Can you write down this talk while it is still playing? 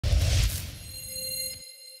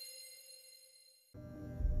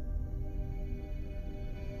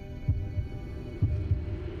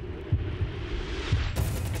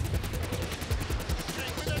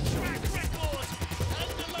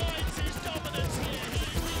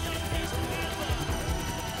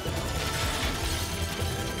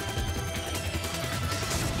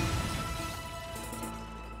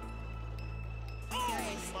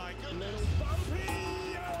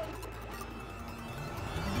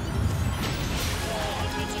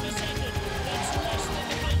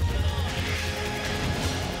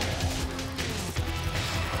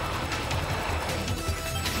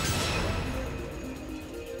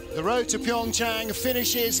The road to Pyeongchang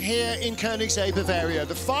finishes here in Königssee, Bavaria.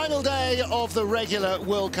 The final day of the regular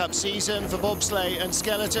World Cup season for bobsleigh and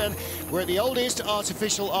skeleton. We're at the oldest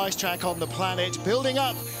artificial ice track on the planet, building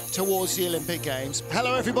up towards the Olympic Games.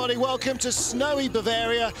 Hello everybody, welcome to snowy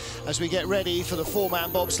Bavaria as we get ready for the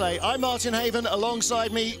four-man bobsleigh. I'm Martin Haven,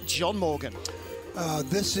 alongside me, John Morgan.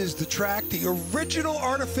 This is the track, the original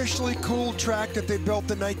artificially cooled track that they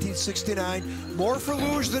built in 1969. More for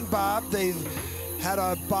luge than bob. They've had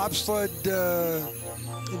a bobsled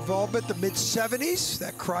involvement the mid-70s.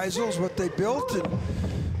 That Kreisel is what they built. And,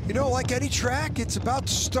 you know, like any track, it's about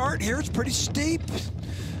to start here. It's pretty steep.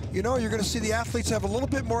 You know, you're going to see the athletes have a little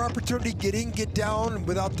bit more opportunity get in, get down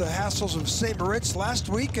without the hassles of St. Moritz last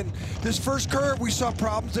week. And this first curve, we saw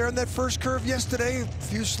problems there in that first curve yesterday. A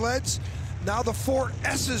few sleds. Now the four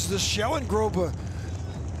S's, the Schellengrove.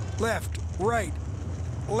 Left, right,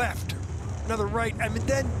 left, another right. I mean,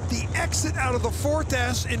 then the exit out of the fourth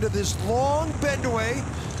S into this long bendaway.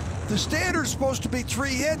 The standard's supposed to be 3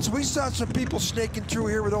 hits. We saw some people snaking through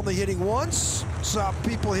here with only hitting once. Saw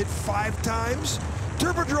people hit 5 times.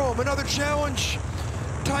 Turbodrome, another challenge.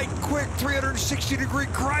 Tight, quick, 360-degree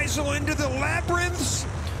Kreisel into the labyrinths.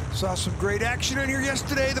 Saw some great action in here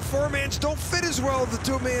yesterday. The four-mans don't fit as well as the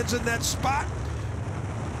two-mans in that spot.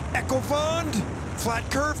 Echo Vond, flat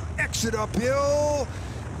curve, exit uphill.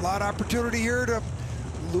 A lot of opportunity here to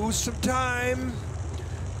lose some time.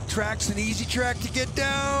 Track's an easy track to get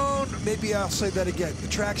down. Maybe I'll say that again. The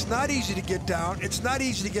track's not easy to get down. It's not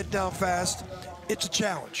easy to get down fast. It's a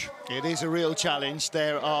challenge. It is a real challenge.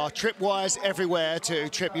 There are tripwires everywhere to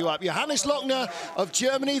trip you up. Johannes Lochner of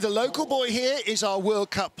Germany, the local boy here, is our World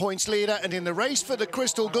Cup points leader. And in the race for the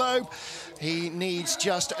Crystal Globe, he needs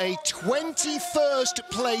just a 21st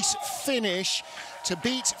place finish to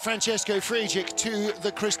beat Francesco Friedrich to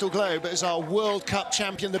the Crystal Globe as our World Cup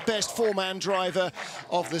champion, the best four-man driver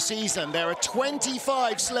of the season. There are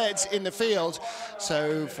 25 sleds in the field.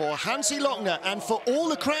 So for Hansi Lochner and for all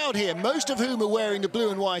the crowd here, most of whom are wearing the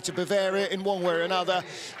blue and white of Bavaria in one way or another,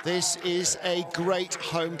 this is a great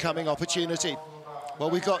homecoming opportunity. Well,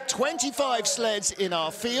 we've got 25 sleds in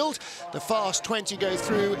our field. The fast 20 go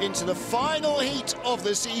through into the final heat of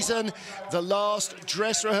the season, the last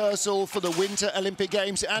dress rehearsal for the Winter Olympic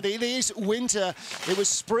Games. And it is winter. It was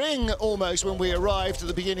spring almost when we arrived at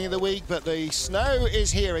the beginning of the week, but the snow is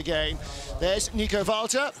here again. There's Nico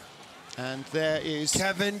Walter. And there is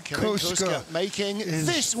Kevin Kuska making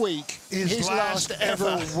this week his last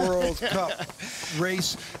ever World Cup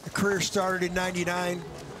race. The career started in '99.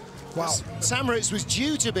 Wow. St. Moritz was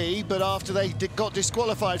due to be, but after they got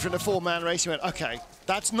disqualified from the four-man race, he went, okay,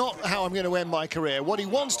 that's not how I'm going to end my career. What he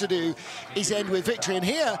wants to do is end with victory, and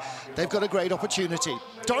here they've got a great opportunity.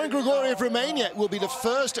 Dorin Grigori of Romania will be the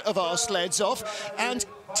first of our sleds off, and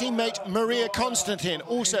teammate Maria Constantin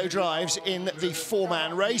also drives in the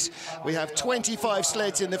four-man race. We have 25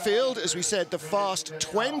 sleds in the field. As we said, the fast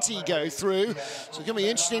 20 go through. So it's going to be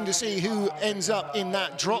interesting to see who ends up in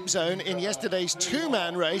that drop zone. In yesterday's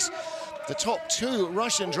two-man race, the top 2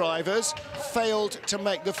 Russian drivers failed to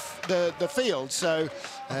make the field. So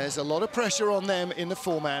there's a lot of pressure on them in the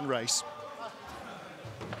four-man race.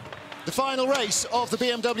 The final race of the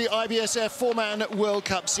BMW IBSF four-man World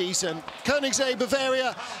Cup season. Königssee,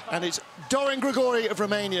 Bavaria, and it's Dorin Grigori of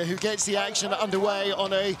Romania who gets the action underway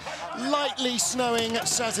on a lightly snowing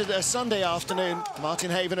Sunday afternoon. Martin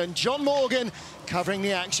Haven and John Morgan covering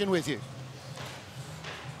the action with you.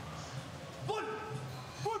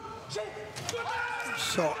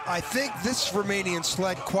 So I think this Romanian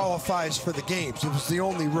sled qualifies for the games. It was the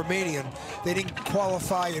only Romanian. They didn't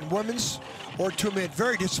qualify in women's or two-man.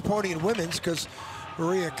 Very disappointing in women's because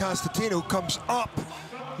Maria Constantin, who comes up,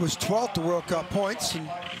 was 12th to World Cup points.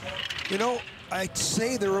 And, you know, I'd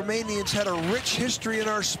say the Romanians had a rich history in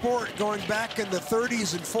our sport going back in the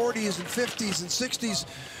 30s and 40s and 50s and 60s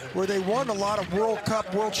where they won a lot of World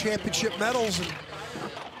Cup, World Championship medals. And,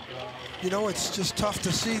 you know, it's just tough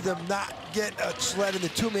to see them not get a sled in the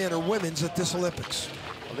two-man or women's at this Olympics.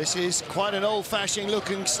 Well, this is quite an old-fashioned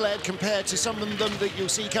looking sled compared to some of them that you'll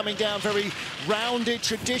see coming down, very rounded,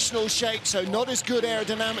 traditional shape, so not as good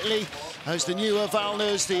aerodynamically as the newer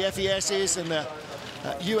Valners, the FESs, and the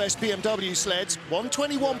US BMW sleds.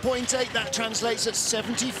 121.8, that translates at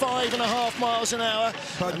 75.5 miles an hour.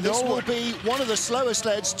 But and this will be one of the slower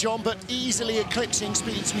sleds, John, but easily eclipsing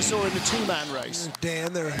speeds we saw in the two-man race.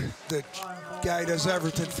 Dan, the guy does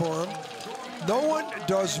everything for him. No one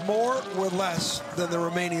does more with less than the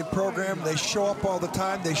Romanian program. They show up all the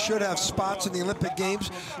time. They should have spots in the Olympic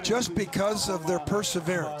Games just because of their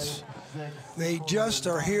perseverance. They just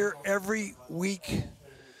are here every week.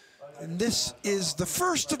 And this is the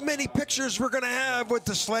first of many pictures we're going to have with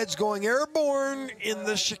the sleds going airborne in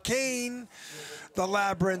the chicane, the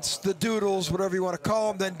labyrinths, the doodles, whatever you want to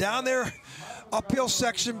call them. Then down there, uphill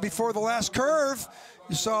section before the last curve,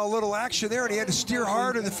 you saw a little action there, and he had to steer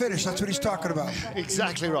hard in the finish. That's what he's talking about.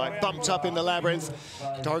 Exactly right. Bumped up in the labyrinth.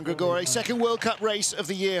 Doran Grigore, second World Cup race of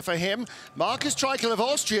the year for him. Markus Treichel of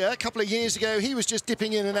Austria, a couple of years ago, he was just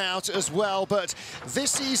dipping in and out as well. But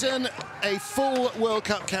this season, a full World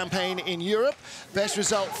Cup campaign in Europe. Best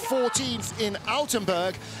result, 14th in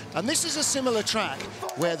Altenburg. And this is a similar track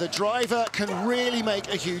where the driver can really make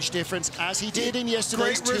a huge difference, as he did in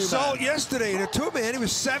yesterday's two-man. Great result yesterday in a two-man. He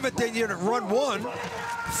was 7th in unit run 1.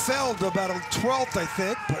 Fell to about a 12th, I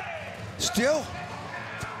think, but still,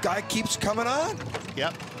 guy keeps coming on.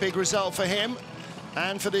 Yep, big result for him.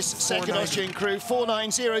 And for this second Austrian crew,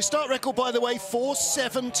 490. Start record, by the way,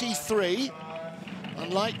 473.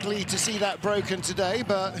 Unlikely to see that broken today,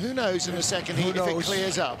 but who knows in the second heat if it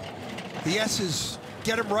clears up. The S's,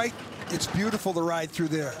 get him right, it's beautiful to ride through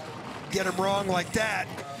there. Get him wrong like that,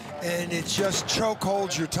 and it just choke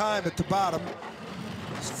holds your time at the bottom.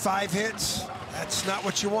 5 hits. That's not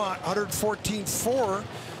what you want. 114.4.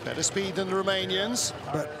 Better speed than the Romanians.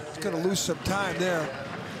 But it's going to lose some time there.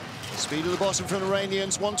 Speed of the bottom from the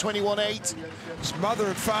Iranians, 121.8. His mother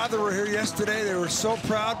and father were here yesterday. They were so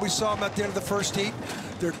proud. We saw them at the end of the first heat.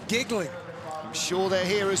 They're giggling. I'm sure they're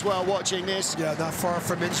here as well watching this. Yeah, not far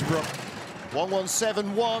from Innsbruck.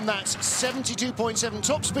 1171, that's 72.7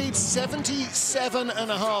 top speed,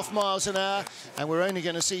 77.5 miles an hour. And we're only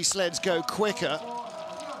going to see sleds go quicker.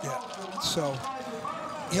 Yeah, so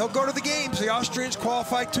he'll go to the games. The Austrians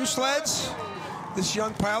qualified 2 sleds. This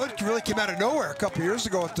young pilot really came out of nowhere a couple years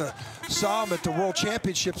ago. Saw him at the World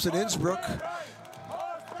Championships in Innsbruck.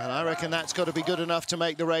 And I reckon that's got to be good enough to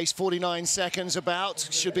make the race. 49 seconds about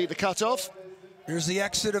should be the cutoff. Here's the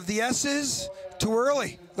exit of the S's. Too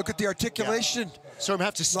early. Look at the articulation. Yeah. So I'm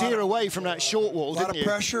have to steer away from that short wall, didn't you? A lot of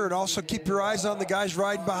pressure, and also keep your eyes on the guys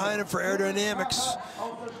riding behind him for aerodynamics.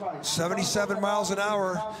 77 miles an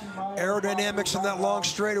hour. Aerodynamics in that long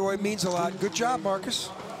straightaway means a lot. Good job, Marcus.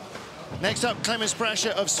 Next up, Clemens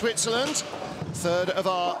Brascher of Switzerland. Third of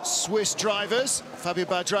our Swiss drivers, Fabio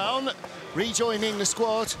Badraun, rejoining the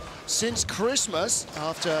squad since Christmas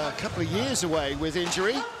after a couple of years away with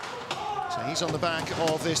injury. So he's on the back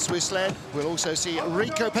of this Swiss sled. We'll also see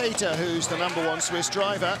Rico Peter, who's the #1 Swiss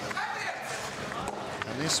driver.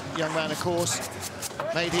 And this young man, of course,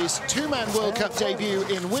 made his 2-man World Cup debut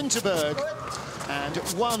in Winterberg and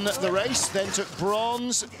won the race, then took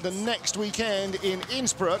bronze the next weekend in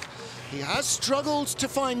Innsbruck. He has struggled to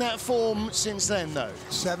find that form since then, though.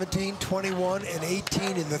 17, 21, and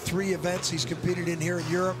 18 in the 3 events he's competed in here in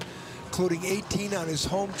Europe, including 18 on his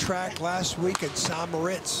home track last week at St.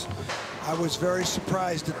 Moritz. I was very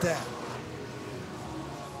surprised at that.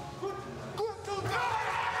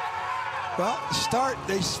 Well, start,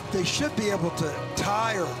 they should be able to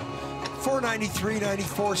tie or 493,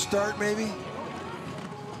 94 start maybe.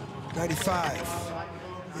 95.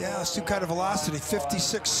 Yeah, let's do kind of velocity,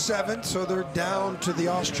 56.7, so they're down to the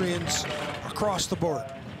Austrians across the board.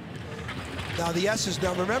 Now the S's,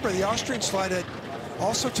 now remember, the Austrian slide had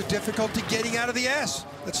all sorts of difficulty getting out of the S.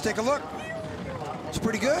 Let's take a look. It's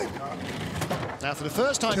pretty good. Now, for the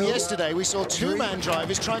first time yesterday, we saw 2-man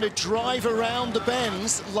drivers trying to drive around the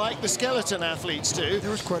bends like the skeleton athletes do. There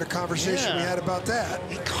was quite a conversation we had about that.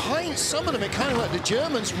 Some of them, it kind of like the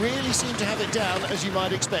Germans really seem to have it down, as you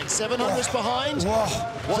might expect. 700's behind.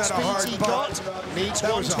 What speeds he got? Needs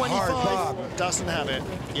 125. Doesn't have it.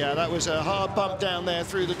 Yeah, that was a hard bump down there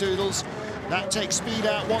through the doodles. That takes speed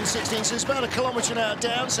out 116, so it's about 1 kilometre now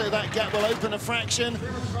down, so that gap will open a fraction.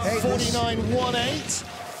 49.18.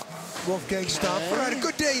 Wolfgang Stomp. We had a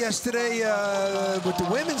good day yesterday with the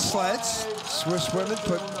women's sleds. Swiss women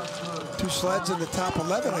put 2 sleds in the top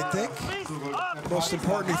 11, I think. Most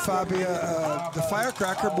importantly, Fabia, the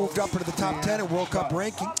firecracker, moved up into the top 10 in World Cup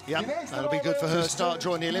ranking. Yep, that'll be good for her start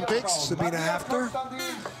drawing the Olympics. Sabina Hafner.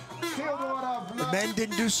 The men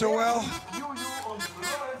didn't do so well.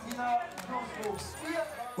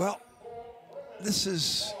 Well, this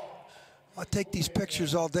is, I'll take these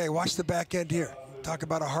pictures all day. Watch the back end here. Talk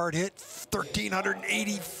about a hard hit,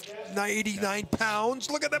 1,389 pounds.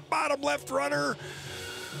 Look at that bottom left runner.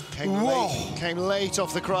 Came late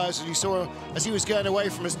off the cries, and you saw as he was going away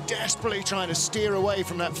from us, desperately trying to steer away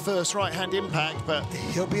from that first right-hand impact, but...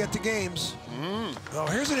 He'll be at the games. Oh,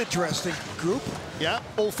 here's an interesting group. Yeah,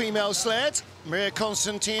 all-female sled. Maria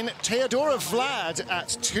Konstantin, Teodora Vlad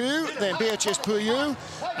at 2, then Beatrice Pouillou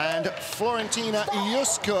and Florentina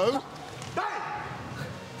Iusko.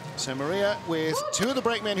 So Maria with two of the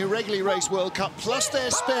brakemen who regularly race World Cup, plus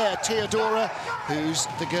their spare, Teodora, who's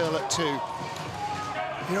the girl at 2.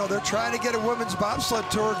 You know, they're trying to get a women's bobsled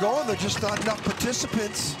tour going. There's just not enough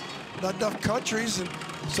participants, not enough countries, and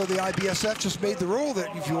so the IBSF just made the rule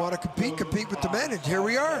that if you want to compete, compete with the men, and here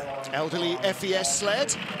we are. Elderly FES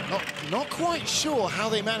sled. Not quite sure how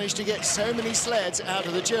they managed to get so many sleds out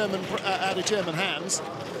of the German hands.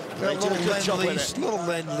 They did a good job with it. Little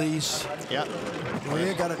Lend-Lease. Yeah.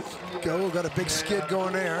 Maria got a big skid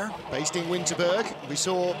going there. Based in Winterberg, we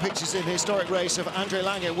saw pictures in the historic race of Andre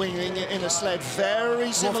Lange winging in a sled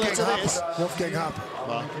very similar to this. Wolfgang Hopper.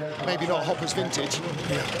 Well, maybe not Hopper's vintage.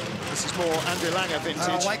 Yeah. This is more Andre Lange vintage. I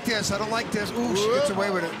don't like this. I don't like this. Ooh, she gets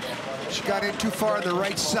away with it. She got in too far on the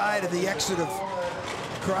right side of the exit of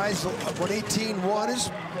Kreisel. 118.1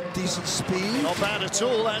 is decent speed. Not bad at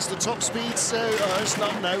all. That's the top speed. So it's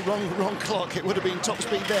not, no, wrong clock. It would have been top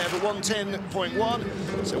speed there, but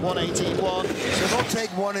 110.1. So 118.1. So they'll take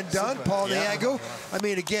one and done. Paul Niago. I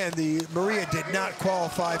mean, again, the Maria did not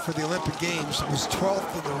qualify for the Olympic Games. It was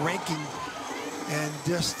 12th in the ranking, and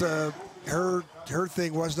just her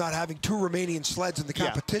thing was not having 2 Romanian sleds in the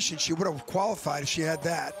competition. She would have qualified if she had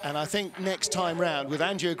that. And I think next time round, with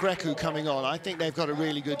Angia Grecu coming on, I think they've got a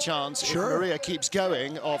really good chance, if Maria keeps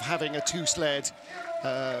going, of having a 2-sled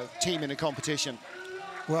team in a competition.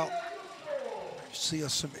 Well, see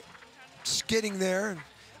some skidding there.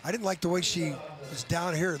 I didn't like the way she was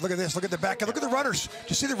down here. Look at this. Look at the back. Look at the runners. Do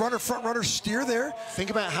you see the front runners steer there? Think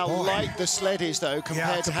about how light the sled is, though,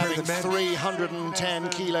 compared to having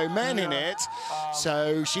 310-kilo men in it.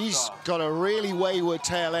 So she's got a really wayward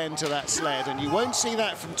tail end to that sled, and you won't see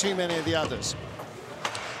that from too many of the others.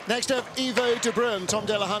 Next up, Ivo de Bruin. Tom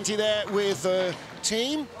Delahunty there with the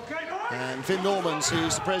team. And Wim Normans,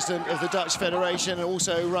 who's the president of the Dutch Federation and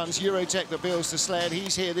also runs Eurotech that builds the sled.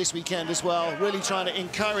 He's here this weekend as well, really trying to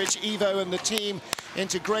encourage Ivo and the team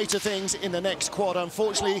into greater things in the next quad.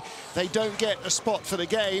 Unfortunately, they don't get a spot for the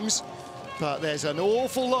games, but there's an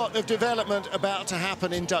awful lot of development about to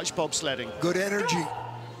happen in Dutch bobsledding. Good energy.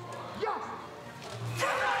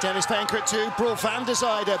 Dennis Pankert 2, Bror van der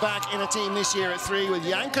Zijde back in a team this year at 3 with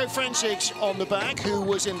Janko Frenčić on the back, who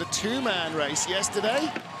was in the 2-man race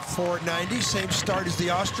yesterday. 490, same start as the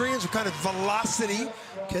Austrians. What kind of velocity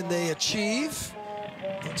can they achieve?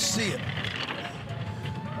 Let's see it.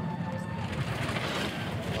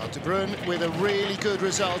 Well, de Bruin with a really good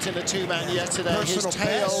result in a 2-man yesterday. His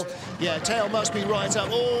tail, tail must be right up.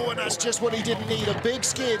 Oh, and that's just what he didn't need. A big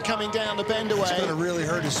skid coming down the bend away. It's going to really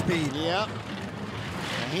hurt his speed. Yeah.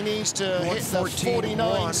 He needs to hit the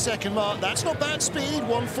 49-second mark. That's not bad speed.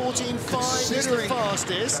 1:14.5 is the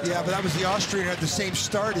fastest. Yeah, but that was the Austrian who had the same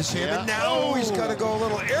start as him. And now he's got to go a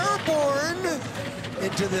little airborne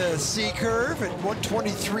into the C curve at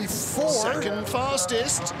 1:23.4. Second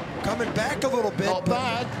fastest. Coming back a little bit. Not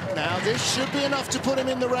bad. Now this should be enough to put him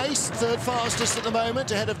in the race. Third fastest at the moment,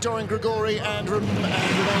 ahead of Dorin Grigori and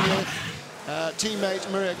Romania.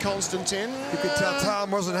 Teammate Maria Constantin. You could tell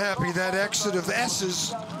Tom wasn't happy. That exit of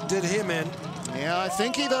S's did him in. Yeah, I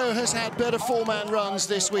think he, though, has had better 4-man runs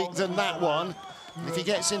this week than that one. If he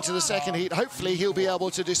gets into the second heat, hopefully he'll be able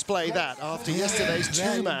to display that after yesterday's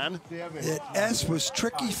 2-man. That S was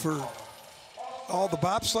tricky for all the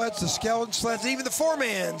bobsleds, the skeleton sleds, even the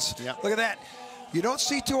 4-mans. Yep. Look at that. You don't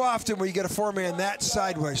see too often where you get a 4-man that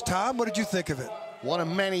sideways. Tom, what did you think of it? One of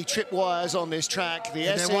many tripwires on this track. The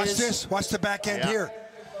S then watch this. Watch the back end here.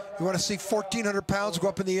 You want to see 1,400 pounds go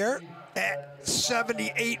up in the air at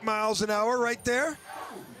 78 miles an hour right there?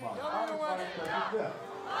 All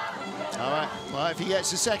right. Well, if he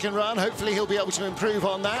gets a second run, hopefully he'll be able to improve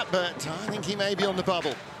on that, but I think he may be on the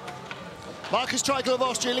bubble. Marcus Treichel of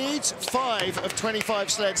Austria leads, 5 of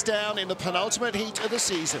 25 sleds down in the penultimate heat of the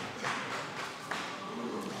season.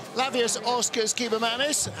 Lavius Oskars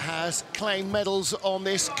Kibermanis has claimed medals on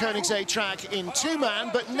this Königssee track in 2-man,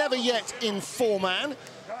 but never yet in 4-man.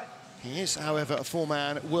 He is, however, a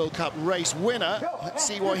 4-man World Cup race winner. Let's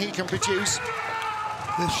see what he can produce.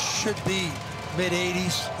 This should be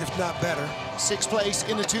mid-80s, if not better. 6th place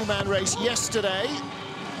in the 2-man race yesterday.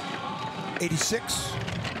 86.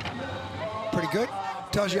 Pretty good.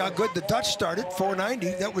 Tells you how good the Dutch started.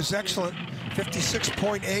 490. That was excellent.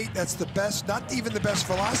 56.8. That's the best. Not even the best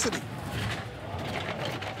velocity.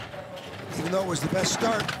 Even though it was the best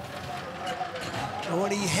start. And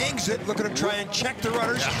when he hangs it, look at him try and check the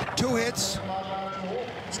runners. 2 hits.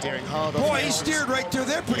 Steering hard. Boy, he steered right through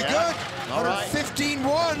there. Pretty good. All right.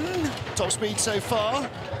 115.1. Top speed so far.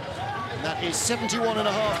 And that is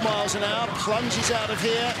 71.5 miles an hour. Plunges out of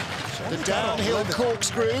here. The downhill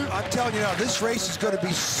corkscrew. I'm telling you now, this race is going to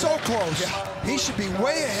be so close. Yeah. He should be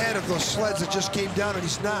way ahead of those sleds that just came down, and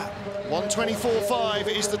he's not. 124.5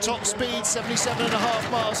 is the top speed,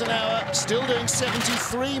 77.5 miles an hour. Still doing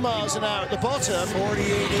 73 miles an hour at the bottom.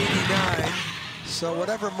 48.89. So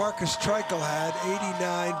whatever Marcus Treichel had,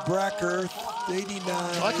 89, Bracker, 89.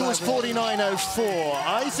 Treichel was 49.04.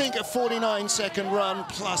 I think a 49-second run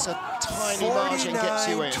plus a tiny margin gets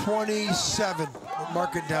you in. 49.27.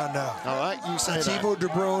 Mark it down now. All right, you say that's that. Ivo de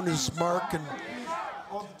Bruin is Mark, and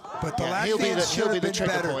but the Latvians should have been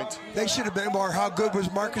better. Point. They should have been more. How good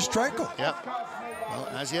was Marcus Treichel? Yep. Well,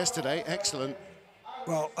 as yesterday, excellent.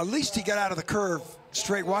 Well, at least he got out of the curve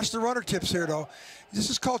straight. Watch the runner tips here, though. This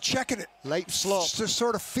is called checking it. Late slop. Just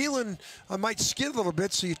sort of feeling I might skid a little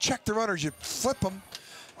bit, so you check the runners, you flip them,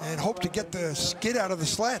 and hope to get the skid out of the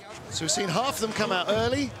sled. So we've seen half of them come out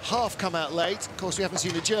early, half come out late. Of course, we haven't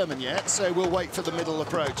seen a German yet, so we'll wait for the middle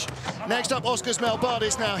approach. Next up, Oskars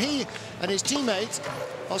Melbardis. Now, he and his teammate,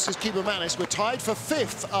 Oskars Kibermanis, were tied for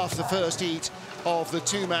 5th after the first heat of the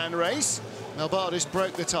two-man race. Melbardis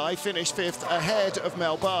broke the tie, finished 5th ahead of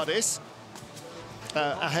Melbardis,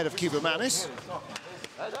 ahead of Kibermanis.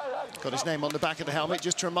 Got his name on the back of the helmet,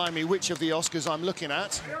 just to remind me which of the Oskars I'm looking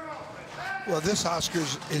at. Well, this Oscar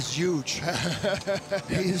is huge.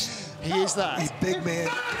 He is that. He's big man,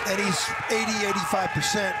 and he's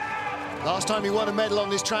 80-85%. Last time he won a medal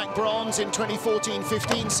on this track, bronze in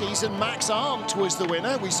 2014-15 season. Max Arndt was the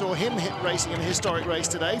winner. We saw him racing in a historic race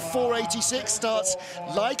today. 486 starts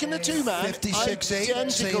like in the two-man.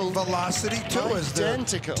 56.8, same velocity too as their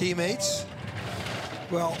teammates.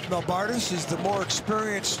 Well, Melbardis is the more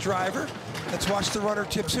experienced driver. Let's watch the runner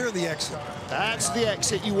tips here, the exit. That's the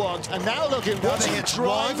exit you want. And now look at watch him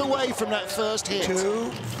drive away from that first hit.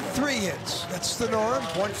 2, 3 hits. That's the norm.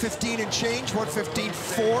 115 and change,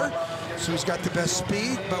 115.4. So he's got the best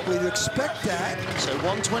speed, but we'd expect that. So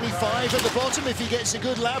 125 at the bottom if he gets a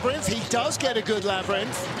good labyrinth. He does get a good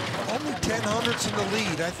labyrinth. Only 10 hundredths in the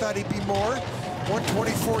lead. I thought he'd be more.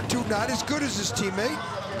 124.2, not as good as his teammate.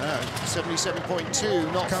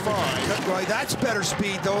 77.2, not 5. Well, that's better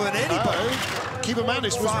speed, though, than anybody.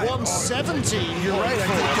 Kibermanis was 170. You're right, I take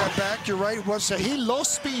that back. You're right. So he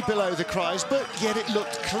lost speed below the Kreis, but yet it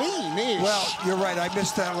looked clean-ish. Well, you're right. I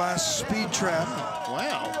missed that last speed trap.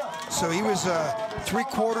 Wow. So he was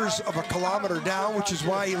 3/4 of a kilometer down, which is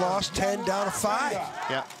why he lost 10 down to 5.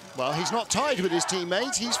 Yeah. Well, he's not tied with his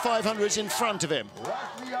teammates. He's 500s in front of him.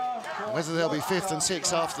 Whether they'll be 5th and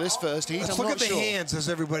 6th after this first heat, Let's look at the hands as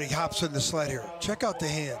everybody hops in the sled here. Check out the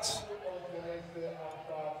hands.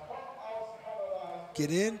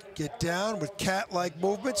 Get in, get down with cat-like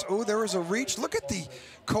movements. Oh, there was a reach. Look at the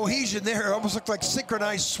cohesion there. It almost looked like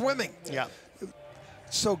synchronized swimming. Yeah.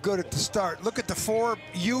 So good at the start. Look at the 4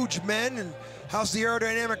 huge men, and how's the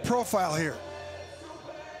aerodynamic profile here?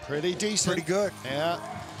 Pretty decent. Pretty good. Yeah.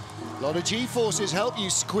 A lot of G-forces help you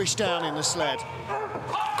squish down in the sled.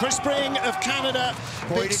 Chris Spring of Canada,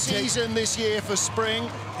 big season this year for Spring.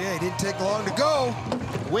 Yeah, he didn't take long to go.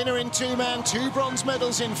 Winner in two-man, 2 bronze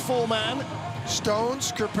medals in 4-man.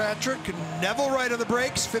 Stones, Kirkpatrick, and Neville right on the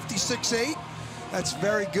brakes, 56.8. That's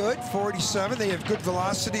very good, 47. They have good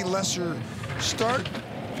velocity, lesser start.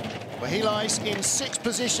 Well, he lies in 6th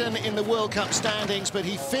position in the World Cup standings, but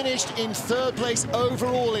he finished in 3rd place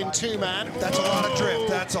overall in two-man. That's a lot of drift.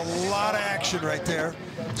 That's a lot of action right there.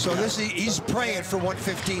 So he's praying for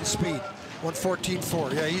 115 speed,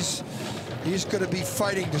 114.4. Yeah, he's going to be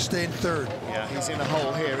fighting to stay in 3rd. Yeah, he's in a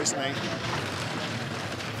hole here, isn't he?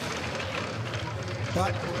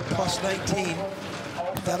 But plus 19,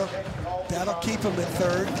 that'll keep him in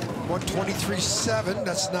 3rd. 123.7,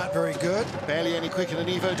 that's not very good. Barely any quicker than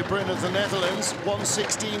Ivo de Bruin of the Netherlands.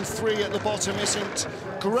 116.3 at the bottom isn't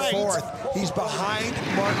great. 4th, he's behind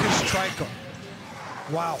Marcus Treichel.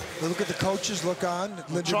 Wow, look at the coaches, look on,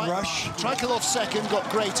 Lyndon Rush. Treichel off 2nd, got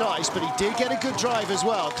great ice, but he did get a good drive as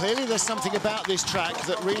well. Clearly there's something about this track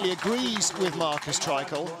that really agrees with Marcus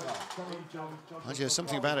Treichel. There's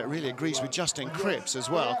something about it really agrees with Justin Cripps as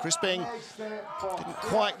well. Crisping didn't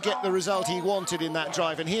quite get the result he wanted in that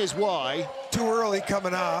drive, and here's why. Too early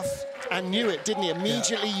coming off. And knew it, didn't he?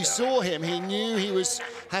 Immediately you saw him, he knew he was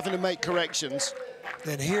having to make corrections.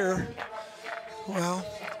 And here, well,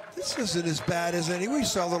 this isn't as bad as any. We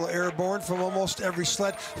saw a little airborne from almost every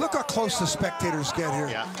sled. Look how close the spectators get here.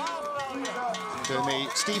 Yeah. Doing the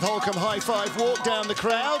Steve Holcomb high-five walk down the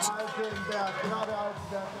crowd.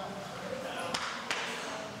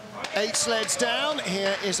 8 sleds down.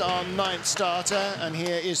 Here is our 9th starter, and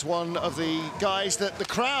here is one of the guys that the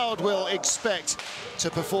crowd will expect to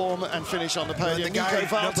perform and finish on the podium. The guy,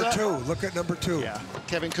 number 2. Look at number 2. Yeah.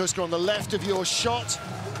 Kevin Kusker on the left of your shot.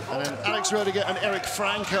 And then Alex Roediger and Eric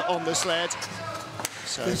Franke on the sled.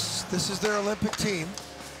 So this is their Olympic team.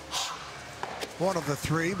 One of the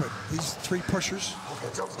three, but these three pushers.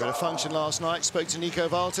 We had a function last night, spoke to Nico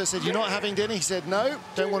Walter, said, "You're not having dinner?" He said, "No,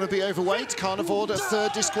 don't want to be overweight, can't afford a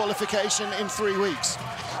third disqualification in 3 weeks."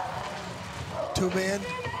 Two-man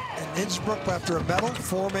in Innsbruck after a medal,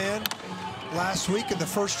 four-man last week in the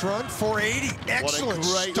first run, 480. Excellent What a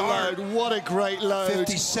great start. load, what a great load.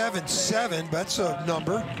 57.7, that's a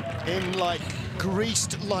number. In like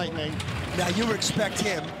greased lightning. Now you would expect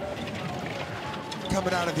him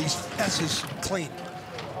coming out of these S's clean.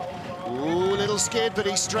 Ooh, little skid, but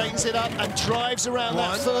he straightens it up and drives around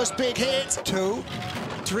that first big hit. 2,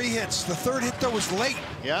 3 hits. The third hit, though, was late.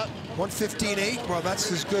 Yeah. 1:15.8, well, that's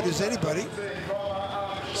as good as anybody.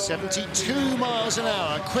 72 miles an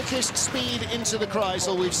hour, quickest speed into the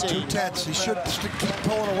Kreisel we've seen. 2/10, he should keep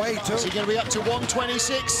pulling away, too. Is he going to be up to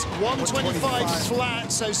 126, 125 flat,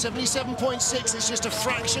 so 77.6 is just a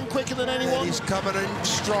fraction quicker than anyone. And he's coming in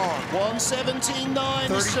strong. 117.9,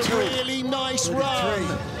 it's a really nice 33.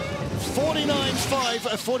 run. 49.5,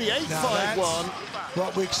 48.51.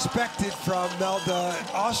 What we expected from the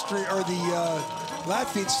Austrian or the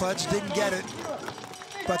Latvian sleds, didn't get it.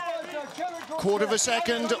 But quarter of a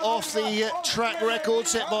second off the track record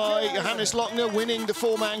set by Johannes Lochner, winning the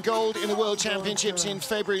four-man gold in the World Championships in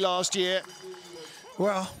February last year.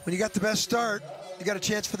 Well, when you got the best start, you got a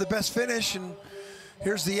chance for the best finish, and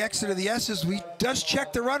here's the exit of the S's. We just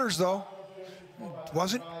checked the runners, though.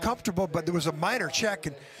 Wasn't comfortable, but there was a minor check.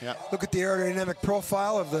 And look at the aerodynamic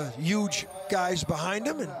profile of the huge guys behind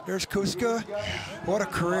him. And there's Kuska. What a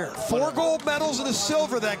career. 4 gold medals and a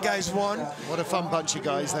silver that guy's won. What a fun bunch of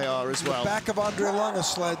guys they are as well. The back of Andre Lange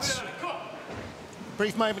sleds.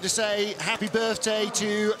 Brief moment to say happy birthday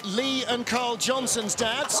to Lee and Carl Johnson's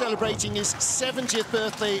dad, celebrating his 70th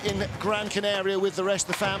birthday in Gran Canaria with the rest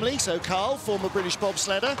of the family. So Carl, former British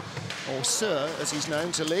bobsledder, or Sir as he's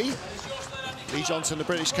known to Lee. Lee Johnson, the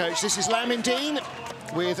British coach. This is Lamin Dean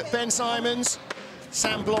with Ben Simons,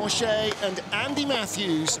 Sam Blanchet and Andy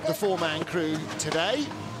Matthews, the four-man crew today.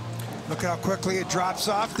 Look how quickly it drops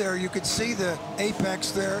off there. You can see the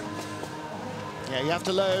apex there. Yeah, you have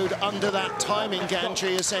to load under that timing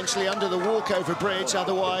gantry, essentially under the walkover bridge,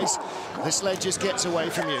 otherwise the sled just gets away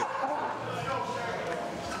from you.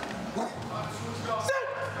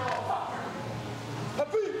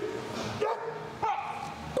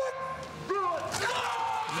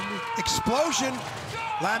 Explosion.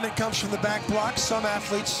 Lamin comes from the back block. Some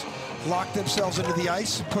athletes lock themselves into the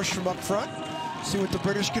ice and push from up front. See what the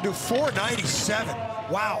British can do. 497.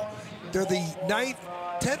 Wow. They're the 9th,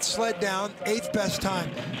 10th sled down, 8th best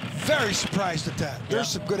time. Very surprised at that. There's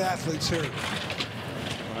some good athletes here.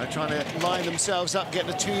 Trying to line themselves up, get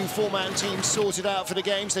the 2 four-man teams sorted out for the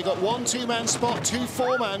games. They got 1 two-man spot, 2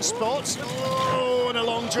 four-man spots. Oh, and a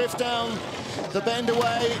long drift down the bend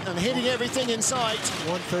away and hitting everything in sight.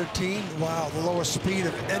 113, wow, the lowest speed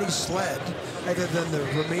of any sled other than the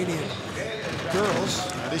Romanian girls.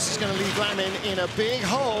 This is going to leave Lamin in a big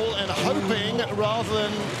hole and hoping rather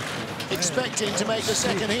than expecting to make the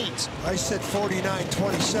second heat. I said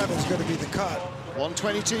 49.27 is going to be the cut.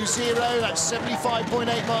 122.0, that's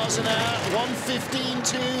 75.8 miles an hour.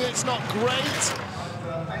 115.2, it's not great.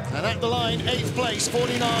 And at the line, 8th place,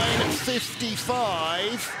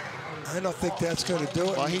 49.55. I don't think that's going to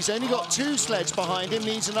do it. Well, he's only got 2 sleds behind him,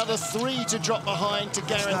 needs another 3 to drop behind to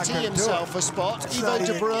guarantee himself a spot. Ivo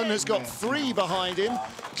de Bruyn has got 3 behind him.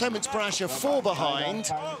 Clemens Brasher 4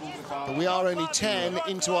 behind. But we are only 10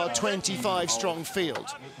 into our 25-strong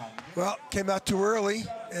field. Well, came out too early,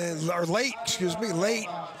 or late, excuse me, late.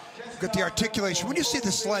 Got the articulation. When you see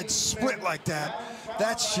the sled split like that,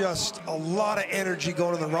 that's just a lot of energy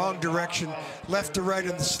going in the wrong direction, left to right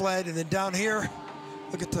on the sled. And then down here,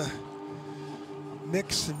 look at the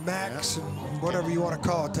mix and max and whatever you want to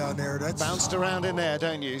call it down there. That's bounced around in there,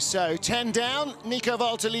 don't you? So 10 down. Nico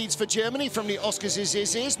Walter leads for Germany from the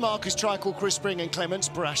Oscars. Marcus Treichel, Chris Spring and Clemens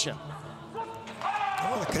Brasher.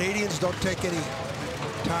 Well, the Canadians don't take any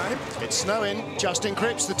time. It's snowing. Justin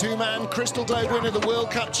Cripps, the 2-man Crystal Globe winner, the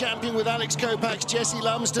World Cup champion with Alex Kopacz, Jesse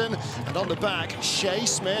Lumsden, and on the back, Shea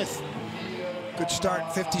Smith. Good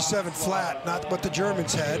start, 57 flat, not what the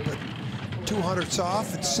Germans had, but 200ths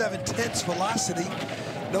off and 7/10 velocity.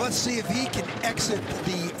 Now let's see if he can exit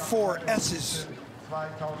the 4 S's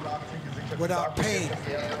without pain.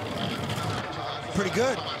 Pretty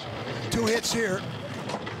good. 2 hits here,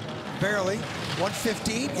 barely.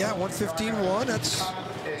 115, yeah, 115.1. That's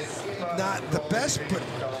not the best, but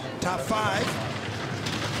top 5.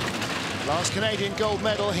 Last Canadian gold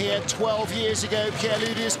medal here 12 years ago. Pierre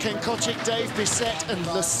Ludius, Ken Kochik, Dave Bissett and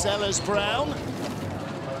Lascelles Brown.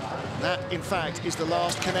 That, in fact, is the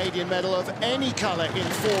last Canadian medal of any colour in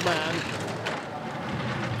four-man.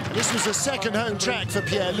 This was a second home track for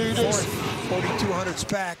Pierre Luders. 4,200s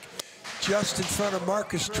back, just in front of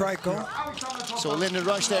Marcus Trico. Saw Lyndon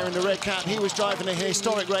Rush there in the red cap. He was driving a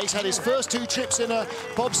historic race, had his first 2 trips in a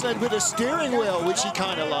bobsled with a steering wheel, which he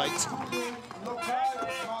kind of liked.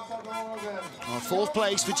 Fourth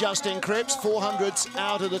place for Justin Cripps, 400s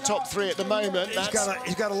out of the top 3 at the moment.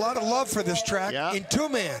 He's got a lot of love for this track. Yeah. In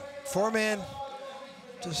 2-man, 4-man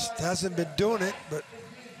just hasn't been doing it, but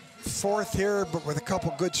 4th here, but with a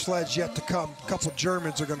couple good sleds yet to come. A couple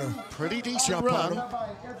Germans are going to pretty decent jump run. on him.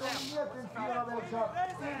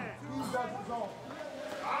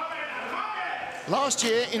 Last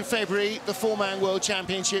year in February, the four-man World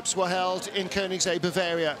Championships were held in Königssee,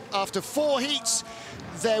 Bavaria. After 4 heats,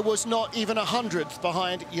 there was not even 100th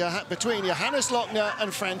between Johannes Lochner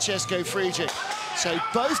and Francesco Friedrich. So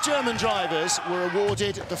both German drivers were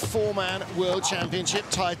awarded the four-man World Championship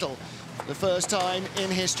title for the first time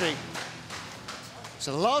in history.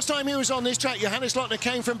 So the last time he was on this track, Johannes Lochner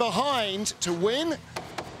came from behind to win.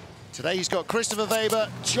 Today he's got Christopher Weber,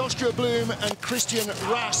 Joshua Bloom and Christian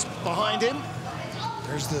Rasp behind him.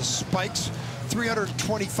 There's the spikes,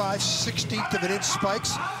 325 16th of an inch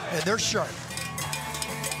spikes, and they're sharp.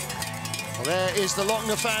 Well, there is the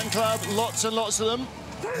Lochner fan club, lots and lots of them.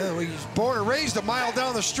 Yeah, well, he's born and raised a mile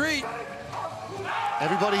down the street.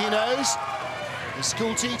 Everybody he knows, his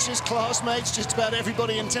school teachers, classmates, just about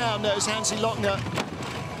everybody in town knows Hansi Lochner.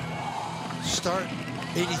 Start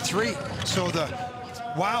 83, so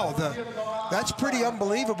that's pretty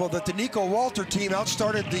unbelievable that the Nico Walter team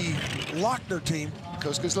outstarted the Lochner team.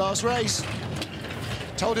 Kuska's last race.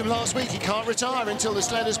 Told him last week he can't retire until the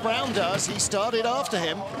Sledders Brown does. He started after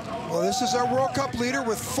him. Well, this is our World Cup leader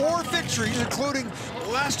with 4 victories, including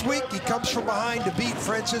last week. He comes from behind to beat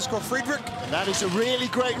Francisco Friedrich. That is a really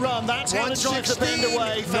great run. That's how to drive the bend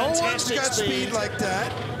away. Fantastic no one's got speed like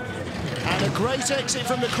that. And a great exit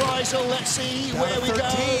from the Kreisel. Let's see down where we 13.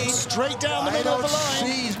 go. Straight down the middle of the line.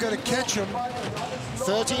 He's going to catch him.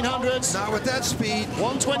 1300s. Not with that speed.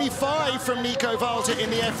 125 from Nico Walter in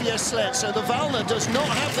the FES sled. So the Valner does not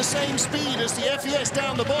have the same speed as the FES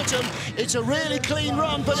down the bottom. It's a really clean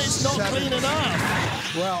run, but it's not clean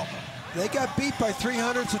enough. Well, they got beat by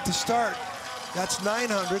 300s at the start. That's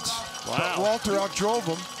 900s. Wow. But Walter outdrove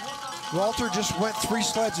them. Walter just went 3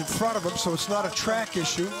 sleds in front of him, so it's not a track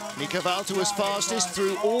issue. Nico Walter was fastest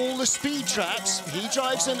through all the speed traps. He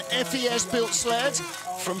drives an FES-built sled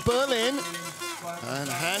from Berlin. And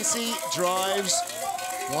Hansi drives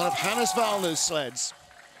one of Hannes Valner's sleds.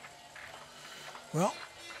 Well,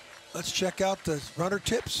 let's check out the runner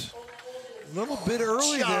tips. A little bit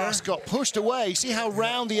early there. Just got pushed away. See how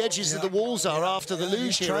round the edges of the walls are after the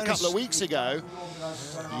luge here a couple of weeks ago.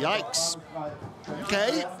 Yikes.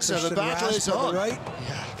 Okay, so the battle is on. Right.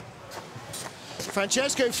 Yeah.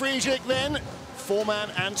 Francesco Friedrich then, 4-man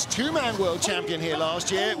and 2-man world champion here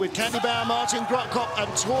last year with Candy Bauer, Martin Grotkop and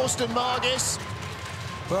Torsten Margis.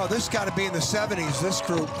 Well, this got to be in the 70s, this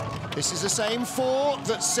group. This is the same 4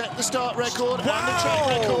 that set the start record and the track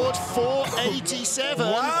record, 4:87.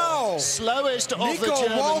 Wow! Slowest of the German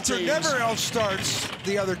Nico Walter teams. never outstarts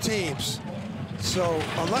the other teams. So,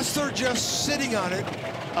 unless they're just sitting on it.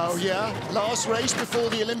 Oh, yeah. Last race before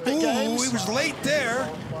the Olympic Games. He was late there.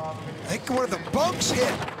 I think one of the bunks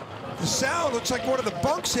hit. The sound looks like one of the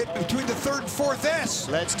bunks hit between the 3rd and 4th S.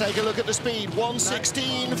 Let's take a look at the speed.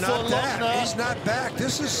 1:16 for Lochner. He's not back.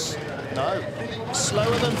 This is... No.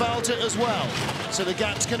 Slower than Walter as well. So the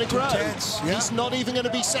gap's going to grow. Yeah. He's not even going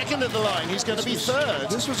to be second at the line. He's going to be 3rd.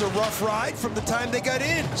 This was a rough ride from the time they got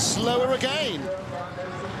in. Slower again.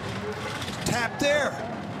 Tap there.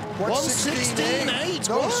 1:16.8.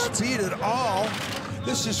 No what? speed at all.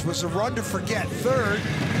 This just was a run to forget. 3rd,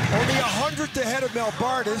 only 100th ahead of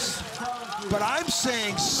Melbardis. But I'm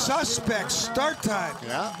saying suspect start time.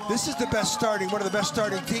 Yeah. This is the best starting, one of the best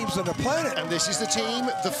starting teams on the planet. And this is the team,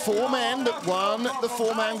 the 4 men that won the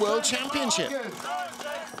 4-man world championship.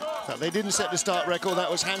 But they didn't set the start record. That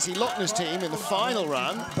was Hansi Lochner's team in the final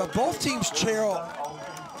run. But both teams trail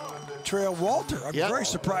Walter. I'm very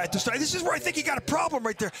surprised to start. This is where I think he got a problem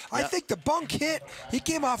right there. I think the bunk hit. He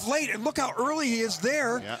came off late, and look how early he is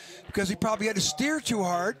there because he probably had to steer too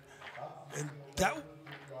hard. And that,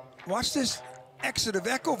 watch this exit of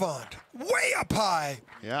Ecovant, way up high.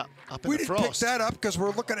 Yeah, up in we the didn't frost. pick that up because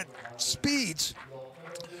we're looking at speeds.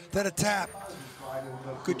 Then a tap.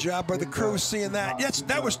 Good job by the crew seeing that. Yes,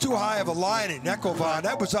 that was too high of a line in Ecovant.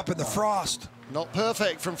 That was up in the frost. Not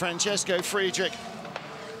perfect from Francesco Friedrich.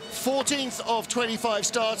 14th of 25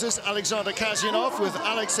 starters, Alexander Kazyanov with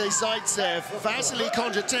Alexei Zaitsev, Vasily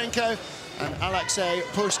Kondratenko and Alexei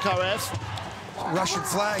Pushkarev. Russian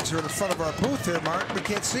flags are in the front of our booth here, Mark. We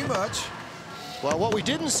can't see much. Well, what we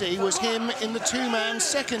didn't see was him in the two-man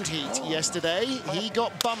second heat yesterday. He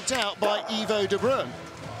got bumped out by Ivo de Bruyne.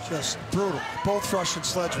 Just brutal. Both Russian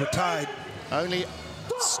sleds were tied. Only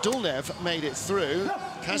Stulnev made it through.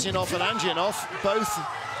 Kazyanov and Anjanov both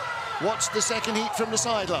watched the second heat from the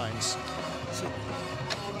sidelines.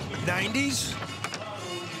 90s,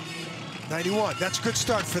 91. That's a good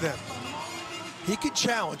start for them. He could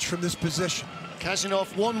challenge from this position.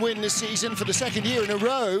 Kazyanov, one win this season for the second year in a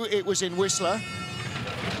row. It was in Whistler.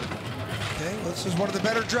 Okay, well, this is one of the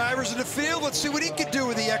better drivers in the field. Let's see what he can do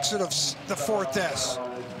with the exit of the fourth S.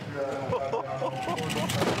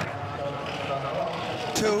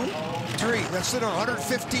 2, 3. That's it on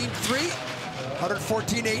 115.3,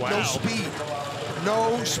 114.8. Wow. No speed.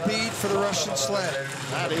 No speed for the Russian sled.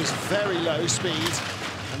 That is very low speed.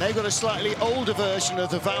 And they've got a slightly older version of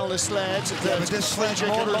the Valna sled that this sled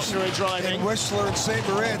Friedrich and Lochner are driving. in Whistler and St.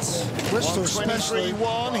 Moritz. Whistler especially.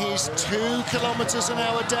 123.1. He's 2 kilometers an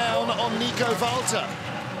hour down on Nico Walter.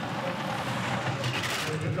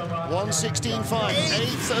 116.5,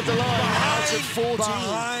 eighth of the line out of 14.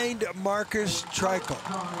 Behind Marcus Treichel.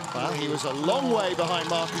 Well, he was a long way behind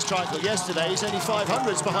Marcus Treichel yesterday. He's only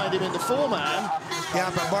 500s behind him in the four-man. Yeah,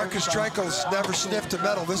 but Marcus Treichel's never sniffed a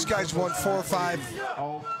medal. This guy's won 4 or 5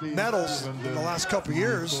 medals in the last couple of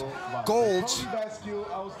years. Golds.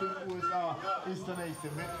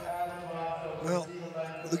 Well,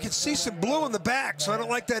 we can see some blue in the back, so I don't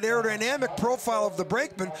like that aerodynamic profile of the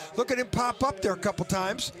brakeman. Look at him pop up there a couple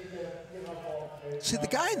times. See, the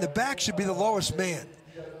guy in the back should be the lowest man.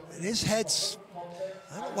 And his head's,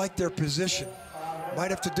 I don't like their position.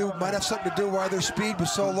 Might have something to do why their speed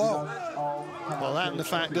was so low. Well, that and the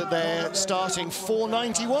fact that they're starting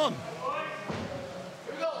 491.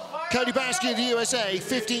 Cody Basky of the USA,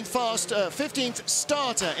 15th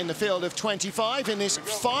starter in the field of 25 in this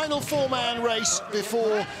final four-man race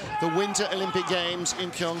before the Winter Olympic Games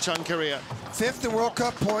in Pyeongchang, Korea. 5th in World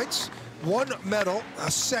Cup points, 1 medal, a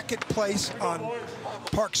 2nd place on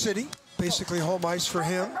Park City, basically home ice for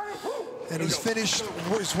him. And he's finished,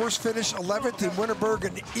 his worst finish, 11th in Winterberg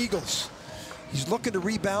and Eagles. He's looking to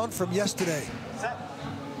rebound from yesterday.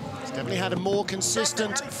 Definitely had a more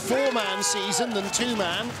consistent four-man season than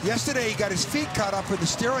two-man. Yesterday, he got his feet caught up with the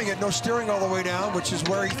steering and no steering all the way down, which is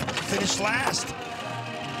where he finished last.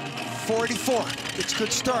 484. It's a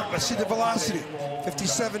good start. Let's see the velocity.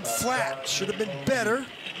 57 flat. Should have been better.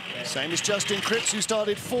 Same as Justin Cripps, who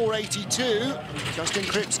started 482. Justin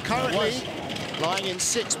Cripps currently lying in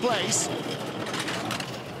 6th place.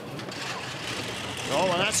 Oh,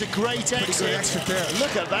 and that's a great exit. Pretty good exit there.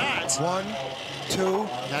 Look at that. 1, 2,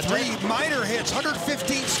 3 minor hits.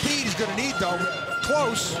 115 speed he's going to need, though.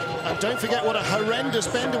 Close. And don't forget what a horrendous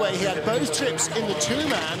bend away. He had both trips in the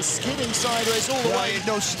two-man, skidding sideways all the way.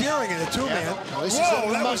 No steering in the two-man. Yeah. Well,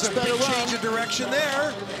 whoa, that was a big change of direction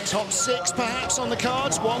there. Top 6 perhaps on the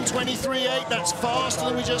cards. 123.8. That's faster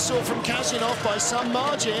than we just saw from Kazyanov by some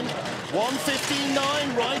margin.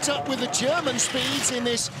 115.9, right up with the German speeds in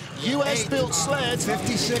this US-built sled.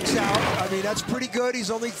 56 out. I mean, that's pretty good.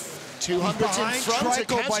 He's only 200s in front of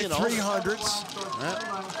Treichel by Kazyanov. 300s.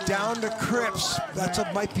 Yeah. Down to Cripps.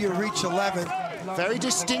 That might be a reach 11. Very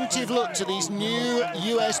distinctive look to these new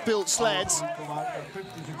US-built sleds.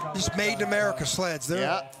 Just made in America sleds.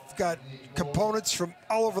 They've got components from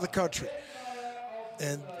all over the country.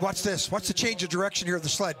 And watch this. Watch the change of direction here of the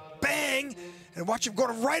sled. Bang! And watch him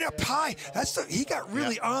going right up high. He got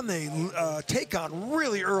really on the take on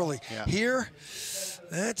really early. Yeah. Here,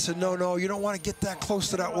 that's a no-no. You don't want to get that close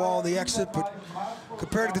to that wall on the exit, but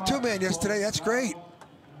compared to the two-man yesterday, that's great.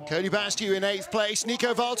 Cody Basky in 8th place.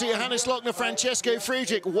 Nico Walter, Johannes Lochner, Francesco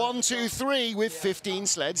Friedrich, 1, 2, 3 with 15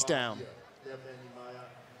 sleds down.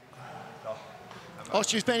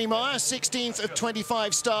 Austria's Benny Meyer, 16th of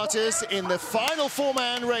 25 starters in the final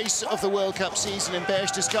four-man race of the World Cup season in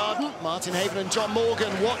Berchtesgaden. Martin Haven and John Morgan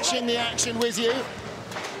watching the action with you.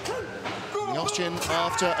 The Austrian,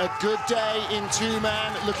 after a good day in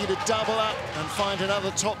two-man, looking to double up and find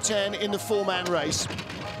another top 10 in the four-man race.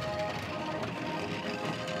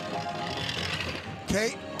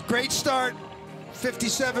 Okay, great start.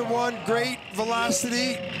 57.1, great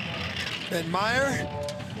velocity. And Meyer,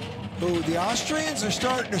 who the Austrians are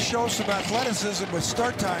starting to show some athleticism with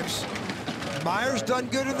start times. Meyer's done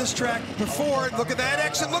good in this track before. Look at that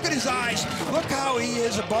exit, look at his eyes. Look how he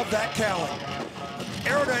is above that cowling.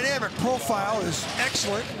 Aerodynamic profile is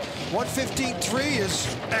excellent. 115.3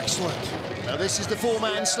 is excellent. Now this is the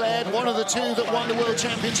four-man sled, one of the two that won the World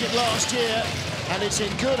Championship last year, and it's in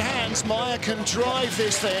good hands. Meyer can drive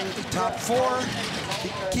this thing. Top 4.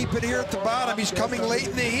 keep it here at the bottom. He's coming late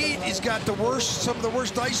in the heat. He's got some of the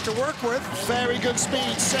worst ice to work with. Very good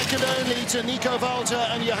speed, second only to Nico Walter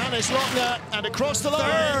and Johannes Lochner. And across the line,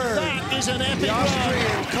 that is an epic The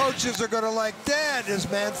Austrian run. coaches are going to like that. Is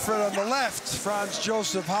Manfred on the left, Franz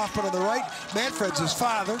Josef Hoffmann on the right. Manfred's his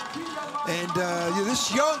father. And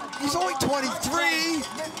this young, he's only 23.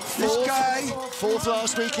 This guy. Fourth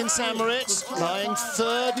last week in St. Moritz, lying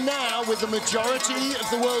third now with the majority of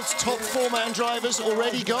the world's top four-man drivers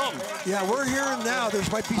already gone. Yeah, we're hearing now there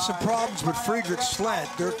might be some problems with Friedrich's sled.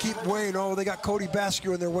 They're keep weighing, they got Cody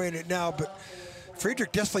Bascu and they're weighing it now, but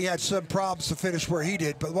Friedrich definitely had some problems to finish where he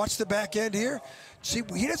did. But watch the back end here. See,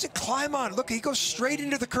 he doesn't climb on. Look, he goes straight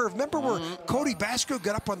into the curve. Remember where Cody Bascu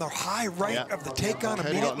got up on the high right of the take-on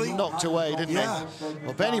immediately? Got knocked away, didn't he?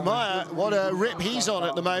 Well, Benny Meyer, what a rip he's on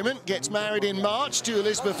at the moment. Gets married in March to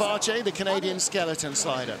Elizabeth Arche, the Canadian skeleton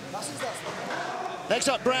slider. Next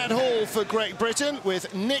up, Brad Hall for Great Britain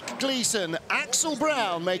with Nick Gleeson. Axel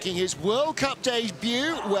Brown making his World Cup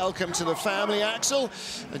debut. Welcome to the family, Axel.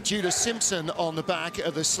 And Judah Simpson on the back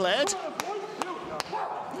of the sled.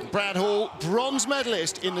 Brad Hall, bronze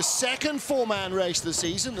medalist in the second four-man race of the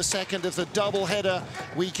season, the second of the double-header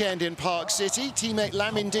weekend in Park City. Teammate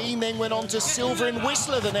Lamin Dean then went on to silver in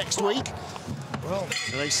Whistler the next week. Well,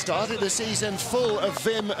 so they started the season full of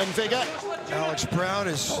vim and vigor. Alex Brown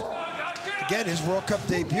is, again, his World Cup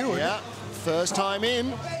debut. Yeah, first time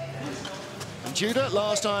in. And Judah,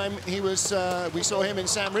 last time he was, we saw him in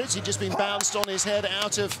St. Moritz, he'd just been bounced on his head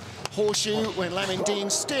out of Horseshoe when Lamin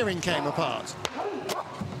Dean's steering came apart.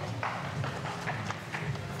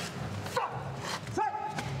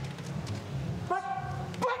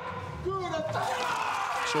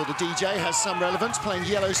 Sure, the DJ has some relevance, playing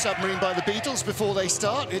Yellow Submarine by the Beatles before they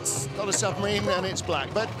start. It's not a submarine and it's black,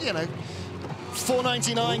 but, you know,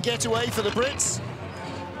 $4.99 getaway for the Brits.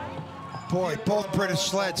 Boy, both British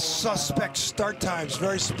sleds, suspect start times.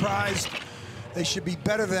 Very surprised. They should be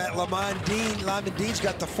better than that. Lamin Dean's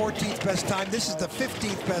got the 14th best time. This is the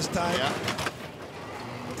 15th best time. Yeah.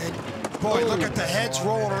 And boy, look at the heads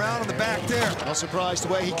rolling around in the back there. Not surprised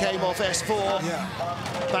the way he came off S4. Yeah.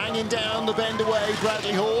 Banging down the bend away,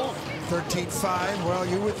 Bradley Hall. 13.5, well,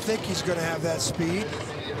 you would think he's going to have that speed.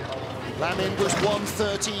 Lamin was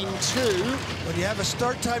 1:13.2. When you have a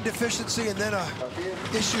start time deficiency and then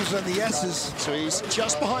issues on the S's. So he's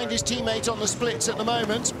just behind his teammate on the splits at the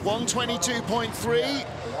moment, 1:22.3.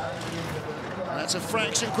 That's a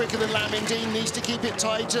fraction quicker than Lamin Dean. Needs to keep it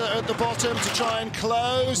tighter at the bottom to try and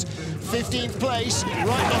close. 15th place, right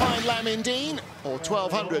behind Lamin Dean, or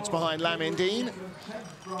 1200s behind Lamin Dean.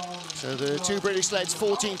 So the two British sleds,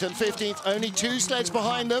 14th and 15th, only two sleds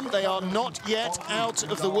behind them. They are not yet out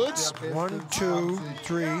of the woods. 1, 2,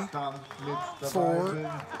 3, 4.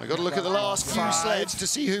 We've got to look at the last few sleds to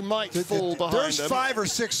see who might fall behind them. There's 5 or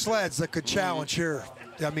 6 sleds that could challenge here,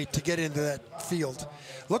 I mean, to get into that field.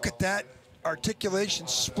 Look at that articulation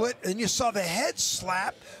split, and you saw the head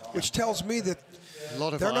slap, which tells me that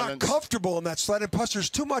they're not comfortable in that sled, and plus there's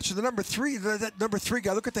too much of the number 3, that number 3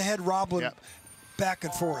 guy. Look at the head wobbling back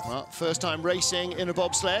and forth. Well, first time racing in a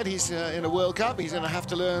bobsled. He's in a World Cup. He's going to have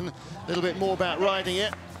to learn a little bit more about riding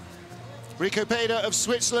it. Rico Peder of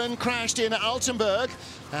Switzerland crashed in Altenburg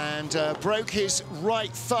and broke his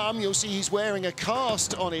right thumb. You'll see he's wearing a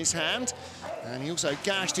cast on his hand. And he also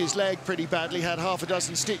gashed his leg pretty badly, had half a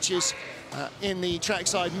dozen stitches in the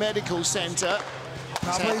Trackside Medical Centre.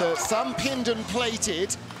 He's had the thumb pinned and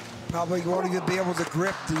plated. Probably won't even be able to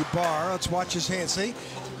grip the bar. Let's watch his hand. See,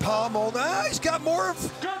 palm hold. He's got more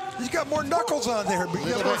knuckles on there, but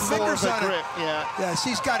he's got more fingers on it. Yeah,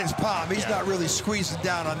 see, he's got his palm. He's not really squeezing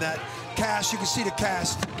down on that cast. You can see the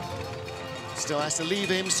cast. Still has to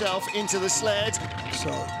lever himself into the sled.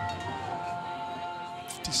 So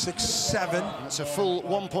 56.7. That's a full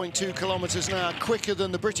 1.2 kilometers an hour quicker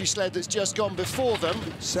than the British sled that's just gone before them.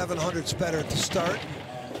 700's better at the start.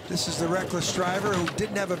 This is the reckless driver who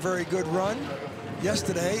didn't have a very good run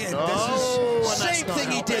yesterday, and this is the same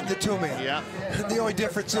thing he did in the two-man. Yeah. And the only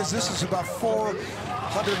difference is this is about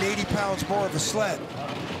 480 pounds more of a sled.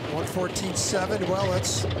 114.7. Well,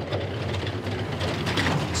 it's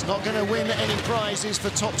not going to win any prizes for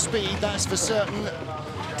top speed, that's for certain.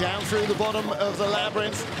 Down through the bottom of the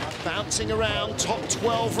labyrinth, bouncing around, top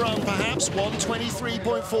 12 run perhaps,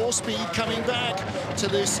 123.4 speed coming back to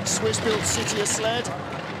this Swiss-built Citia sled.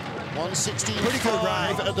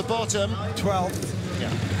 116.5 at the bottom. 12. Yeah.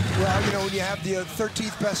 Well, you know, when you have the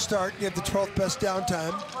 13th best start, you have the 12th best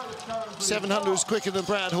downtime. 700 was quicker than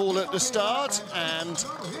Brad Hall at the start, and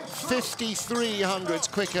 5,300s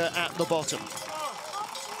quicker at the bottom.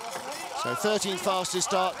 So 13th fastest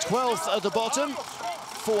start, 12th at the bottom.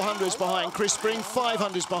 400s behind Chris Spring,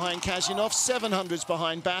 500s behind Kazyanov, 700s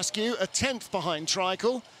behind Bascu, a 10th behind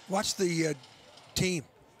Trikel. Watch the team.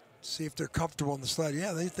 See if they're comfortable on the sled.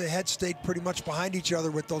 Yeah, they had stayed pretty much behind each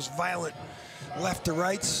other with those violent left to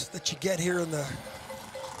rights that you get here in the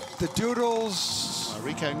doodles.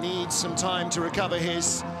 Rico needs some time to recover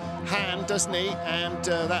his hand, doesn't he? And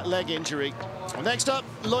that leg injury. Next up,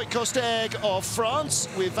 Loic Costeg of France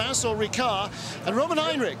with Vincent Ricard and Roman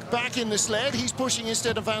Heinrich back in the sled. He's pushing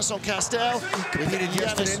instead of Vincent Castel. He competed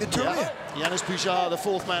yesterday in the tournament. Yanis Pujard, the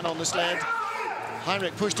 4th man on the sled.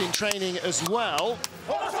 Heinrich pushed in training as well.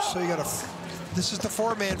 So you got this is the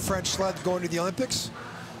 4-man French sled going to the Olympics.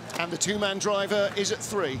 And the 2-man driver is at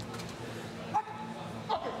 3.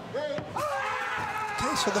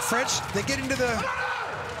 Okay, so the French, they get into the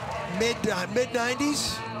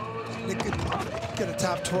mid-90s. They could get a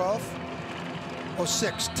top 12. Oh,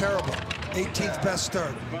 6, terrible. 18th best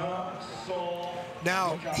start.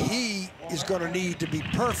 Now, he is going to need to be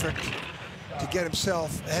perfect to get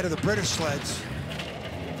himself ahead of the British sleds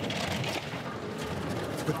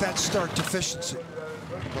with that start deficiency.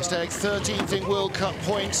 Costeg 13th in World Cup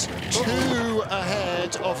points, 2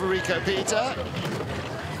 ahead of Rico Peter.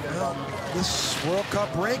 Well, this World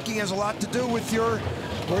Cup ranking has a lot to do with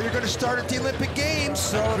where you're going to start at the Olympic Games,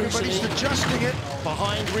 so everybody's adjusting it.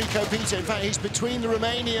 Behind Rico Peter, in fact, he's between the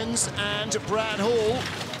Romanians and Brad Hall,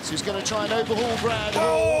 so he's going to try and overhaul Brad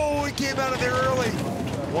Hall. Oh, he came out of there early.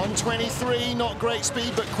 123, not great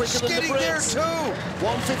speed, but quicker than the Skidding Brits. there too.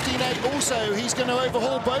 115.8 also, he's going to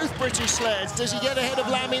overhaul both British sleds. Does he get ahead of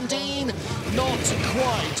Lamindine? Not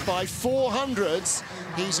quite, by 400s.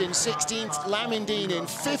 He's in 16th, Lamindine in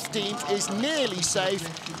 15th, is nearly safe.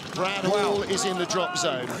 Brad Hall is in the drop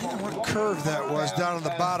zone. What curve that was down on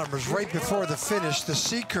the bottom. It was right before the finish, the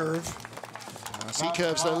C curve. C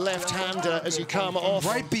curve's the left-hander as you come off.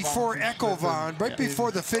 Right before Eckelvan, right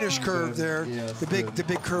before the finish curve there, the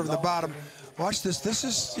big curve in the bottom. Watch this. This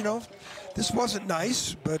is, you know, this wasn't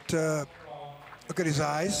nice, but look at his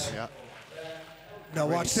eyes. Yeah. Now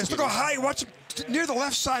watch this. Look how high. Watch him near the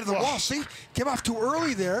left side of the wall. See, came off too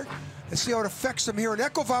early there. And see how it affects him here in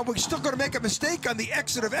Eckelvan. We're still going to make a mistake on the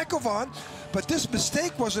exit of Eckelvan, but this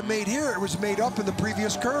mistake wasn't made here. It was made up in the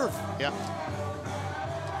previous curve. Yeah.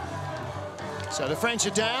 So the French are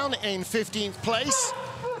down in 15th place.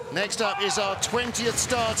 Next up is our 20th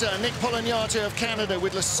starter, Nick Polonyato of Canada,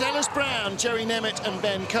 with Lascelles Brown, Jerry Nemeth, and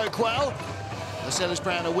Ben Coquel. Lascelles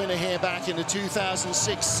Brown, a winner here back in the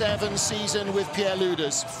 2006-07 season with Pierre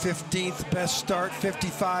Luders. 15th best start,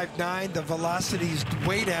 55.9. The velocity's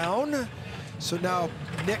way down. So now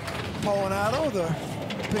Nick Polonyato, the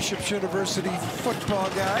Bishop's University football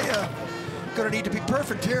guy, going to need to be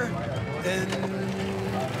perfect here. And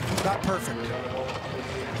not perfect.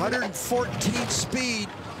 114 speed,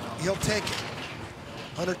 he'll take it.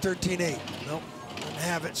 113.8. Nope, didn't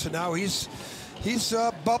have it. So now he's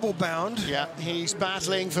bubble bound. Yeah, he's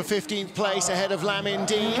battling for 15th place ahead of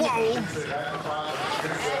Lamindine. Whoa!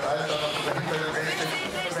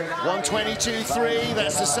 122.3,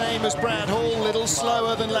 that's the same as Brad Hall, little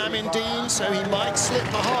slower than Lamindine, so he might slip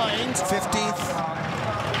behind. 15th.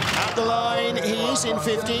 At the line, he is in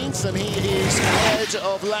 15th, and he is ahead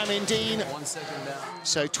of Lamindine.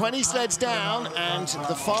 So 20 sleds down, and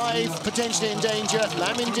the 5 potentially in danger: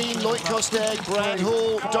 Lamindine, Loic Costeg, Brad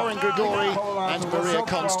Hall, Dorin Grigori, and Maria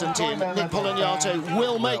Constantin. Nick Polonyato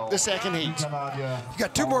will make the second heat. You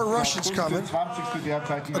got 2 more Russians coming.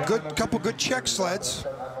 A couple good Czech sleds.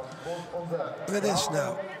 Look at this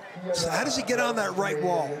now. So how does he get on that right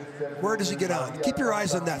wall? Where does he get on? Keep your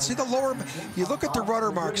eyes on that. See the lower, you look at the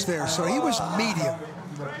rudder marks there. So he was medium.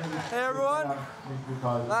 Hey everyone,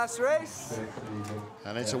 last race.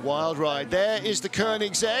 And it's a wild ride. There is the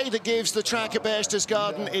Königssee that gives the track at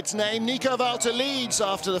Berchtesgaden its name. Nico Walter leads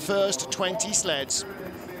after the first 20 sleds.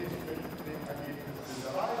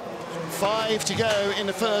 5 to go in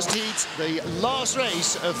the first heat, the last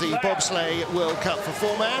race of the Bobsleigh World Cup for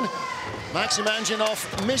 4-man. Maxim Anjanov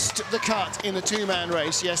missed the cut in the 2-man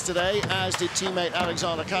race yesterday, as did teammate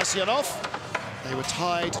Alexander Kasyanov. They were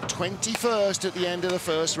tied 21st at the end of the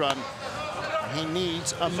first run. He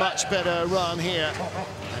needs a much better run here,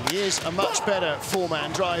 and he is a much better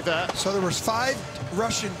 4-man driver. So there was 5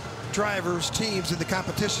 Russian drivers, teams in the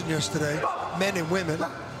competition yesterday, men and women.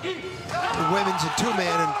 The women's a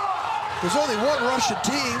 2-man, and There's only one Russian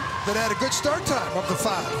team that had a good start time of the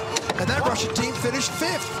 5. And that Russian team finished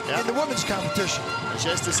 5th in the women's competition.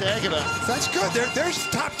 That's good. There's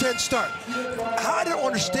the top 10 start. I don't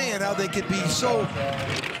understand how they could be so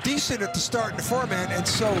decent at the start in the 4-man and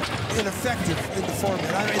so ineffective in the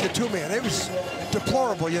 4-man. I mean, the 2-man. It was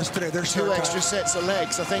deplorable yesterday. Their start Two extra sets of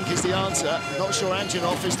legs, I think, is the answer. Not sure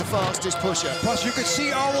Antonov is the fastest pusher. Plus, you could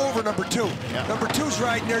see all over number 2. Yeah. Number 2's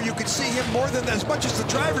riding there. You could see him more than as much as the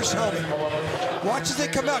driver's helmet. Watch as they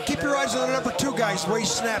come out. Keep your eyes on the number 2 guys. The way he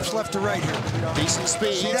snaps left to right here. Decent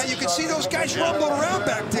speed. See that? You can see those guys rumbling around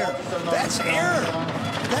back there. That's air.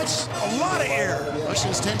 That's a lot of air.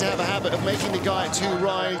 Russians tend to have a habit of making the guy to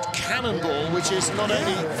ride cannonball, which is not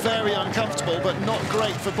only very uncomfortable, but not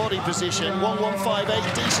great for body position.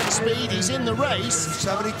 1158, decent speed. He's in the race.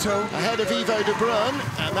 72. Ahead of Ivo de Bruyn,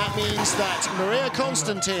 and that means that Maria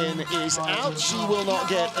Constantin is out. She will not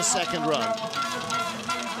get a second run.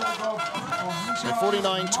 So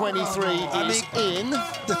 49.23 is in.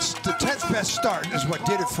 The 10th best start is what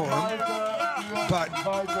did it for him. But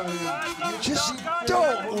just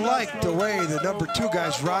don't like the way the number 2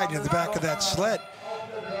 guys ride in the back of that sled.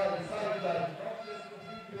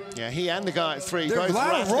 Yeah, he and the guy at 3 There's both a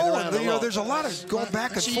lot of rolling. You know, there's a lot of going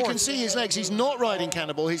back and forth. You can see his legs. He's not riding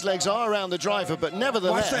cannonball. His legs are around the driver, but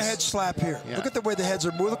nevertheless. Watch the head slap here. Yeah. Look at the way the heads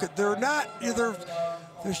are moving. Look at, they're not,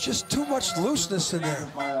 there's just too much looseness in there.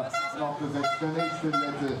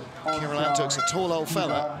 Kirill Antuk's a tall old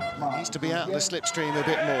fella. He needs to be out in the slipstream a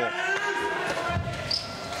bit more.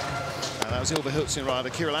 That was Ilva Hutzin rider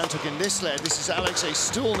Kirill Antuk in this sled. This is Alexei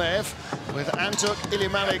Stulnev with Antuk,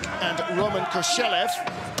 Ilimalik, and Roman Koshelev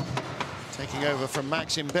taking over from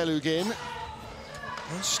Maxim Belugin.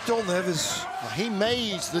 And Stulnev is... Well, he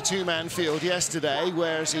made the 2-man field yesterday,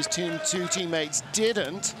 whereas his two teammates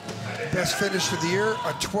didn't. Best finish of the year,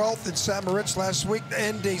 a 12th in St. Moritz last week,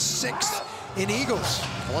 and a 6th in Eagles.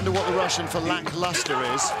 I wonder what the Russian for lackluster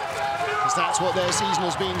is, because that's what their season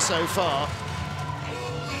has been so far.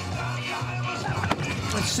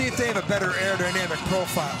 Let's see if they have a better aerodynamic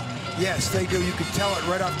profile. Yes, they do. You can tell it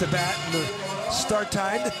right off the bat in the start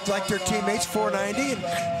time, like their teammates, 490,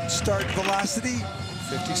 and start velocity.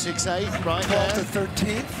 56.8 right 12th there. to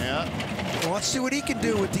 13th. Yeah. Well, let's see what he can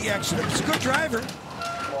do with the exit. He's a good driver.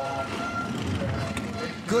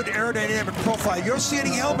 Good aerodynamic profile. You don't see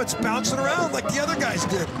any helmets bouncing around like the other guys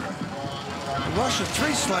did. The Russian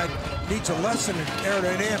 3 sled needs a lesson in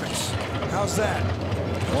aerodynamics. How's that?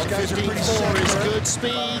 154 is good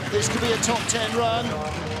speed. This could be a top 10 run.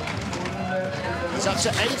 He's up to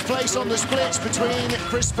 8th place on the splits between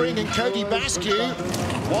Chris Spring and Cody Basque.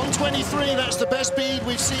 123, that's the best speed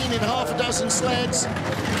we've seen in half a dozen sleds.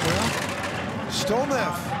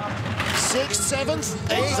 Stulnev. 6th, 7th,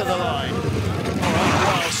 8th of the line. All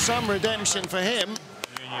right, well, some redemption for him.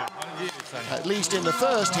 At least in the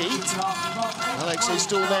first heat. Alexei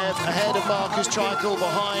Stulnev ahead of Marcus Treichel,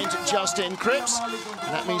 behind Justin Cripps.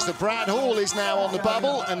 And that means that Brad Hall is now on the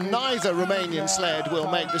bubble, and neither Romanian sled will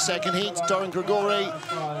make the second heat. Doran Grigori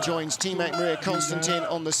joins teammate Maria Constantin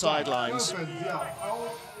on the sidelines.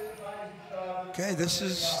 Okay, this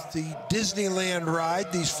is the Disneyland ride,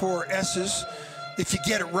 these 4 S's. If you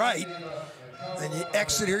get it right, and you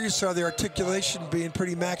exit here, you saw the articulation being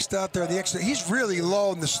pretty maxed out there. The exit, he's really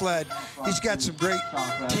low in the sled. He's got some great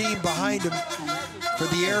team behind him for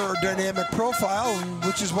the aerodynamic profile,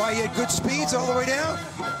 which is why he had good speeds all the way down.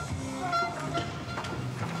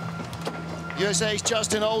 USA's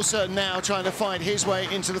Justin Olsen now trying to find his way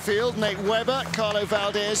into the field. Nate Weber, Carlo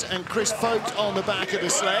Valdez, and Chris Vogt on the back of the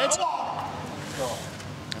sled.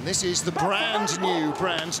 And this is the brand new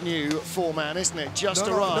 4-man, isn't it? Just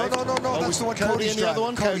arrived. No. That's the one Cody's the other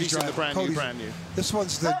one? Cody's in the driving. brand new. This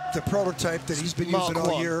one's the prototype that he's been using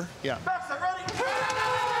all year. Yeah.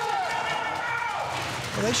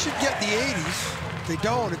 Well, they should get the 80s. If they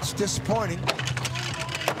don't, it's disappointing.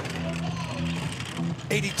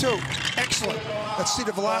 82, excellent. Let's see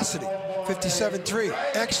the velocity. 57.3,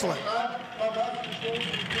 excellent.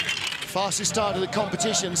 Fastest start of the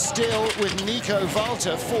competition still with Nico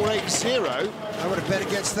Walter, 4.80. I would have bet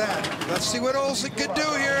against that. Let's see what Olsen could do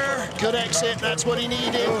here. Good exit, that's what he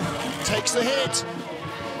needed. Takes the hit.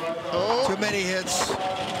 Too many hits.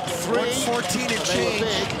 114 and change.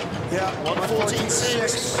 Yeah,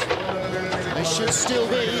 114.6. It should still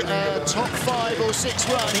be a top 5 or 6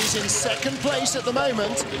 run. He's in 2nd place at the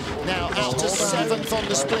moment. Now out to 7th on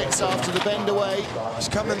the splits after the bend away. He's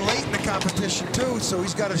coming late in the competition too, so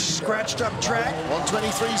he's got a scratched up track.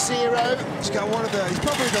 123.0. He's got he's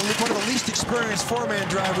probably one of the least experienced 4-man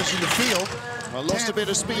drivers in the field. Well, lost a bit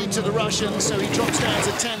of speed to the Russians, so he drops down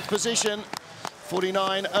to 10th position.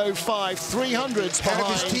 49.05, 300s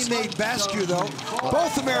behind. His teammate Basque, though.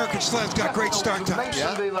 Both American sleds got great start times.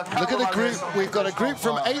 Yeah. Look at the group. We've got a group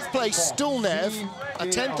from 8th place, Stulnev. A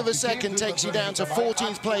 1/10 of a second takes you down to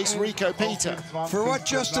 14th place, Rico Peter. For what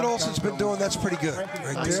Justin Olsen's been doing, that's pretty good. Right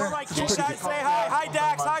there. That's pretty good. Say hi. Hi,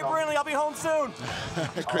 Dax. Hi, Brinley. I'll be home soon.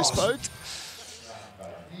 Chris Boat.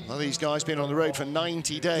 Well, these guys been on the road for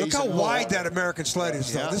 90 days. Look how wide that American sled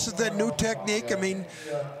is, though. Yeah. This is that new technique. I mean,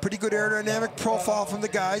 pretty good aerodynamic profile from the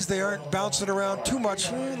guys. They aren't bouncing around too much.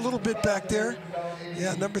 A little bit back there.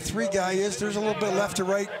 Yeah, number 3 guy is. There's a little bit left to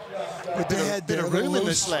right with the head there. Bit of room in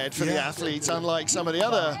the sled for the athletes, unlike some of the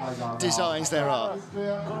other designs there are.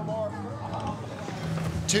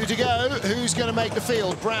 2 to go. Who's going to make the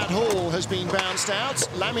field? Brad Hall has been bounced out.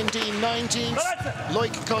 Lamindine 19th.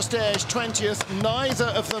 Loic Kostej 20th. Neither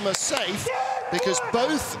of them are safe because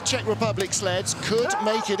both Czech Republic sleds could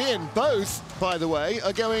make it in. Both, by the way,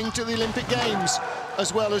 are going to the Olympic Games,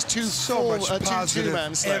 as well as two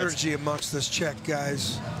two-man sleds. Energy amongst this Czech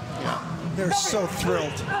guys. Yeah. They're so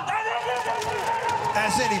thrilled.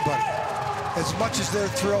 As anybody. As much as they're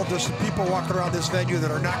thrilled, there's some people walking around this venue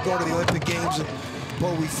that are not going to the Olympic Games, and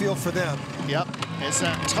well, we feel for them. Yep, it's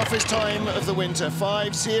that toughest time of the winter,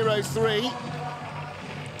 5:03.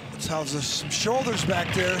 Tells us some shoulders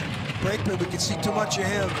back there. Brakeman, we can see too much of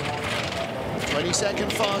him.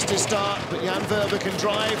 22nd fastest start, but Jan Verber can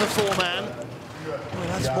drive a 4-man. Well,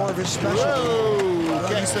 that's more of his specialty. Whoa,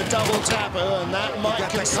 gets the double tapper, and that might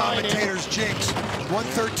consign him. Commentator's jinx.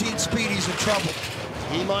 113 speed, he's in trouble.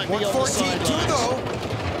 He might be on the sidelines. 114.2 though.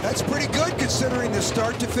 That's pretty good considering the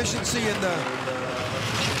start deficiency and the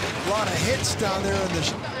lot of hits down there in the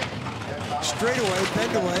straightaway,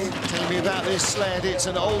 bend away. Tell me about this sled. It's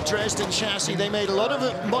an old Dresden chassis. They made a lot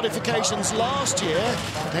of modifications last year.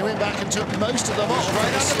 They went back and took most of them off.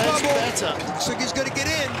 Right the sled's better. Looks like he's going to get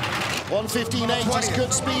in. 1:15.8 is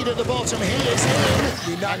good speed at the bottom. He is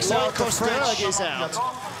in. He knocks and out the Kostberg is out.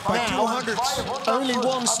 By now, 200ths. only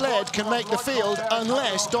one sled can make the field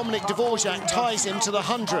unless Dominic Dvorak ties him to the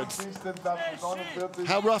 100th.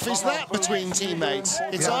 How rough is that between teammates?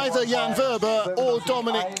 It's either Jan Verber or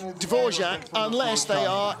Dominic Dvorak unless they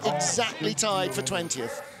are exactly tied for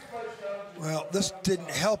 20th. Well, this didn't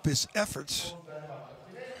help his efforts.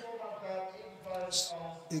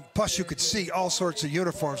 Plus, you could see all sorts of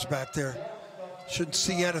uniforms back there. Shouldn't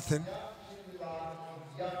see anything.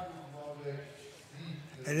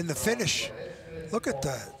 And in the finish, look at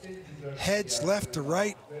that. Heads left to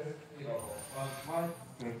right.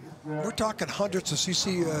 We're talking hundreds as you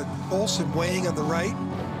see Olsen weighing on the right.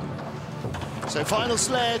 So final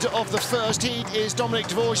sled of the first heat is Dominic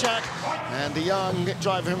Dvorak, and the young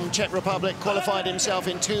driver from Czech Republic qualified himself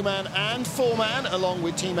in 2-man and 4-man along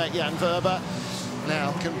with teammate Jan Verber.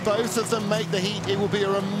 Now, can both of them make the heat? It will be a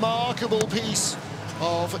remarkable piece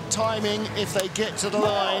of timing if they get to the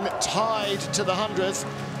line tied to the 100th.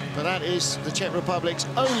 But that is the Czech Republic's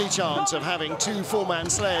only chance of having 2 4-man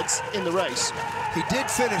sleds in the race. He did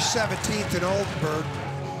finish 17th in Oldenburg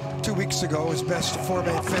 2 weeks ago, his best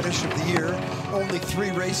 4-man finish of the year. Only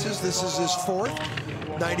 3 races. This is his 4th.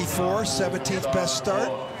 94, 17th best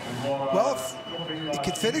start. Well, if he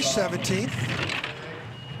could finish 17th.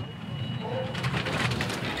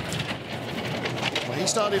 He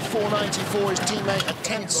started 494, his teammate a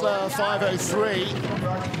Tensler 503,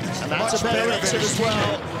 and that's a better exit as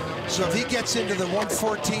well. So if he gets into the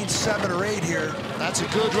 114.7 or 8 here, that's a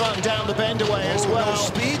good run down the bend away as well. No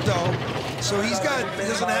speed though, so he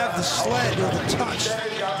doesn't have the sled or the touch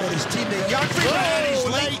that his teammate. He's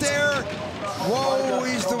late there. Whoa,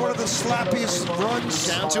 he's one of the slappiest runs.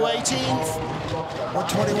 Down to 18th.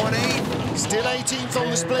 121.8. Still 18th on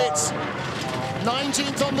the splits.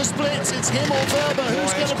 19th on the splits. It's him or Verber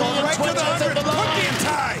who's going to be in 20th at the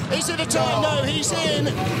line. Is it a tie? No, he's in.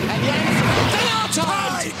 And they are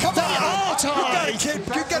tied. Come they are tied.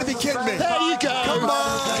 You got to be kidding me. There you go. Come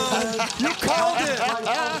on. You called it.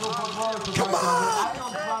 Come on.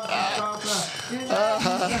 You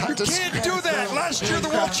can't do that. Last year, the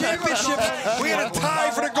World Championships, we had a tie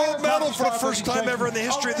for the gold medal for the first time ever in the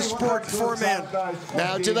history of the sport, 4-man.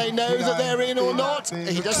 Now, do they know that they're in or not?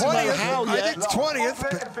 He doesn't know how yet. 20th.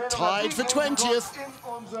 But tied for 20th.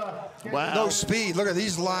 Wow. No speed. Look at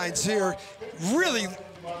these lines here. Really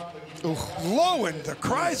low in the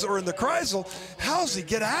Kreisel. How's he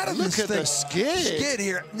get out of this thing? Look at the skid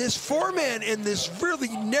here. And this 4-man in this really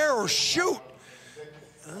narrow chute.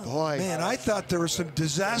 Boy. Man, I thought there was some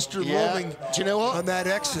disaster looming. Do you know what? On that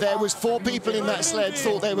exit. There was 4 people in that sled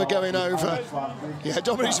thought they were going over. Yeah,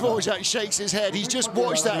 Dominic Dvorak shakes his head. He's just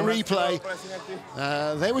watched that replay.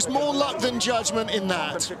 There was more luck than judgment in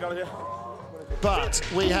that. But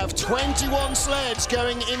we have 21 sleds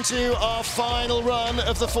going into our final run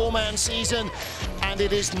of the four-man season, and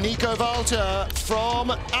it is Nico Walter from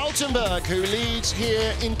Altenburg who leads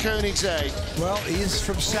here in Königssee. Well, he's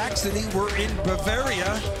from Saxony. We're in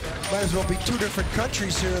Bavaria. Might as well be two different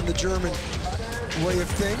countries here in the German way of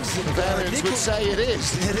things. Bavarians would say it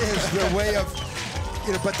is. It is the way of,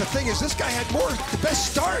 you know, but the thing is, this guy had the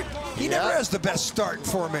best start. He never has the best start in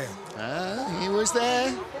four-man. He was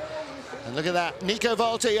there. And look at that, Nico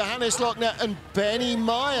Walter, Johannes Lochner and Benny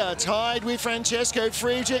Meyer tied with Francesco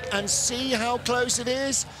Friedrich, and see how close it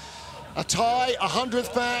is. A tie,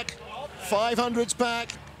 100th back, 500s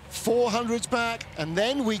back, 400s back, and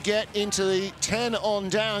then we get into the 10 on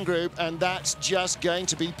down group, and that's just going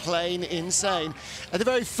to be plain insane. And the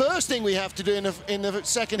very first thing we have to do in the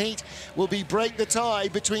second heat will be break the tie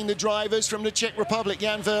between the drivers from the Czech Republic,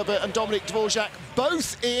 Jan Verber and Dominik Dvorak,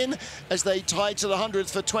 both in as they tied to the 100th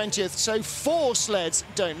for 20th. So 4 sleds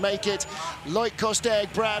don't make it. Loic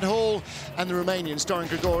Kosteg, Brad Hall, and the Romanians, Doran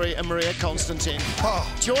Grigori and Maria Constantin.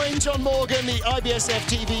 Join John Morgan, the IBSF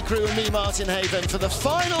TV crew, and me, Martin Haven, for the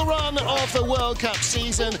final run of the World Cup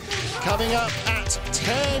season, coming up at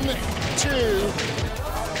 10-2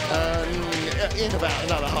 in about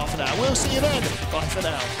another half an hour. We'll see you then. Bye for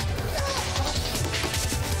now.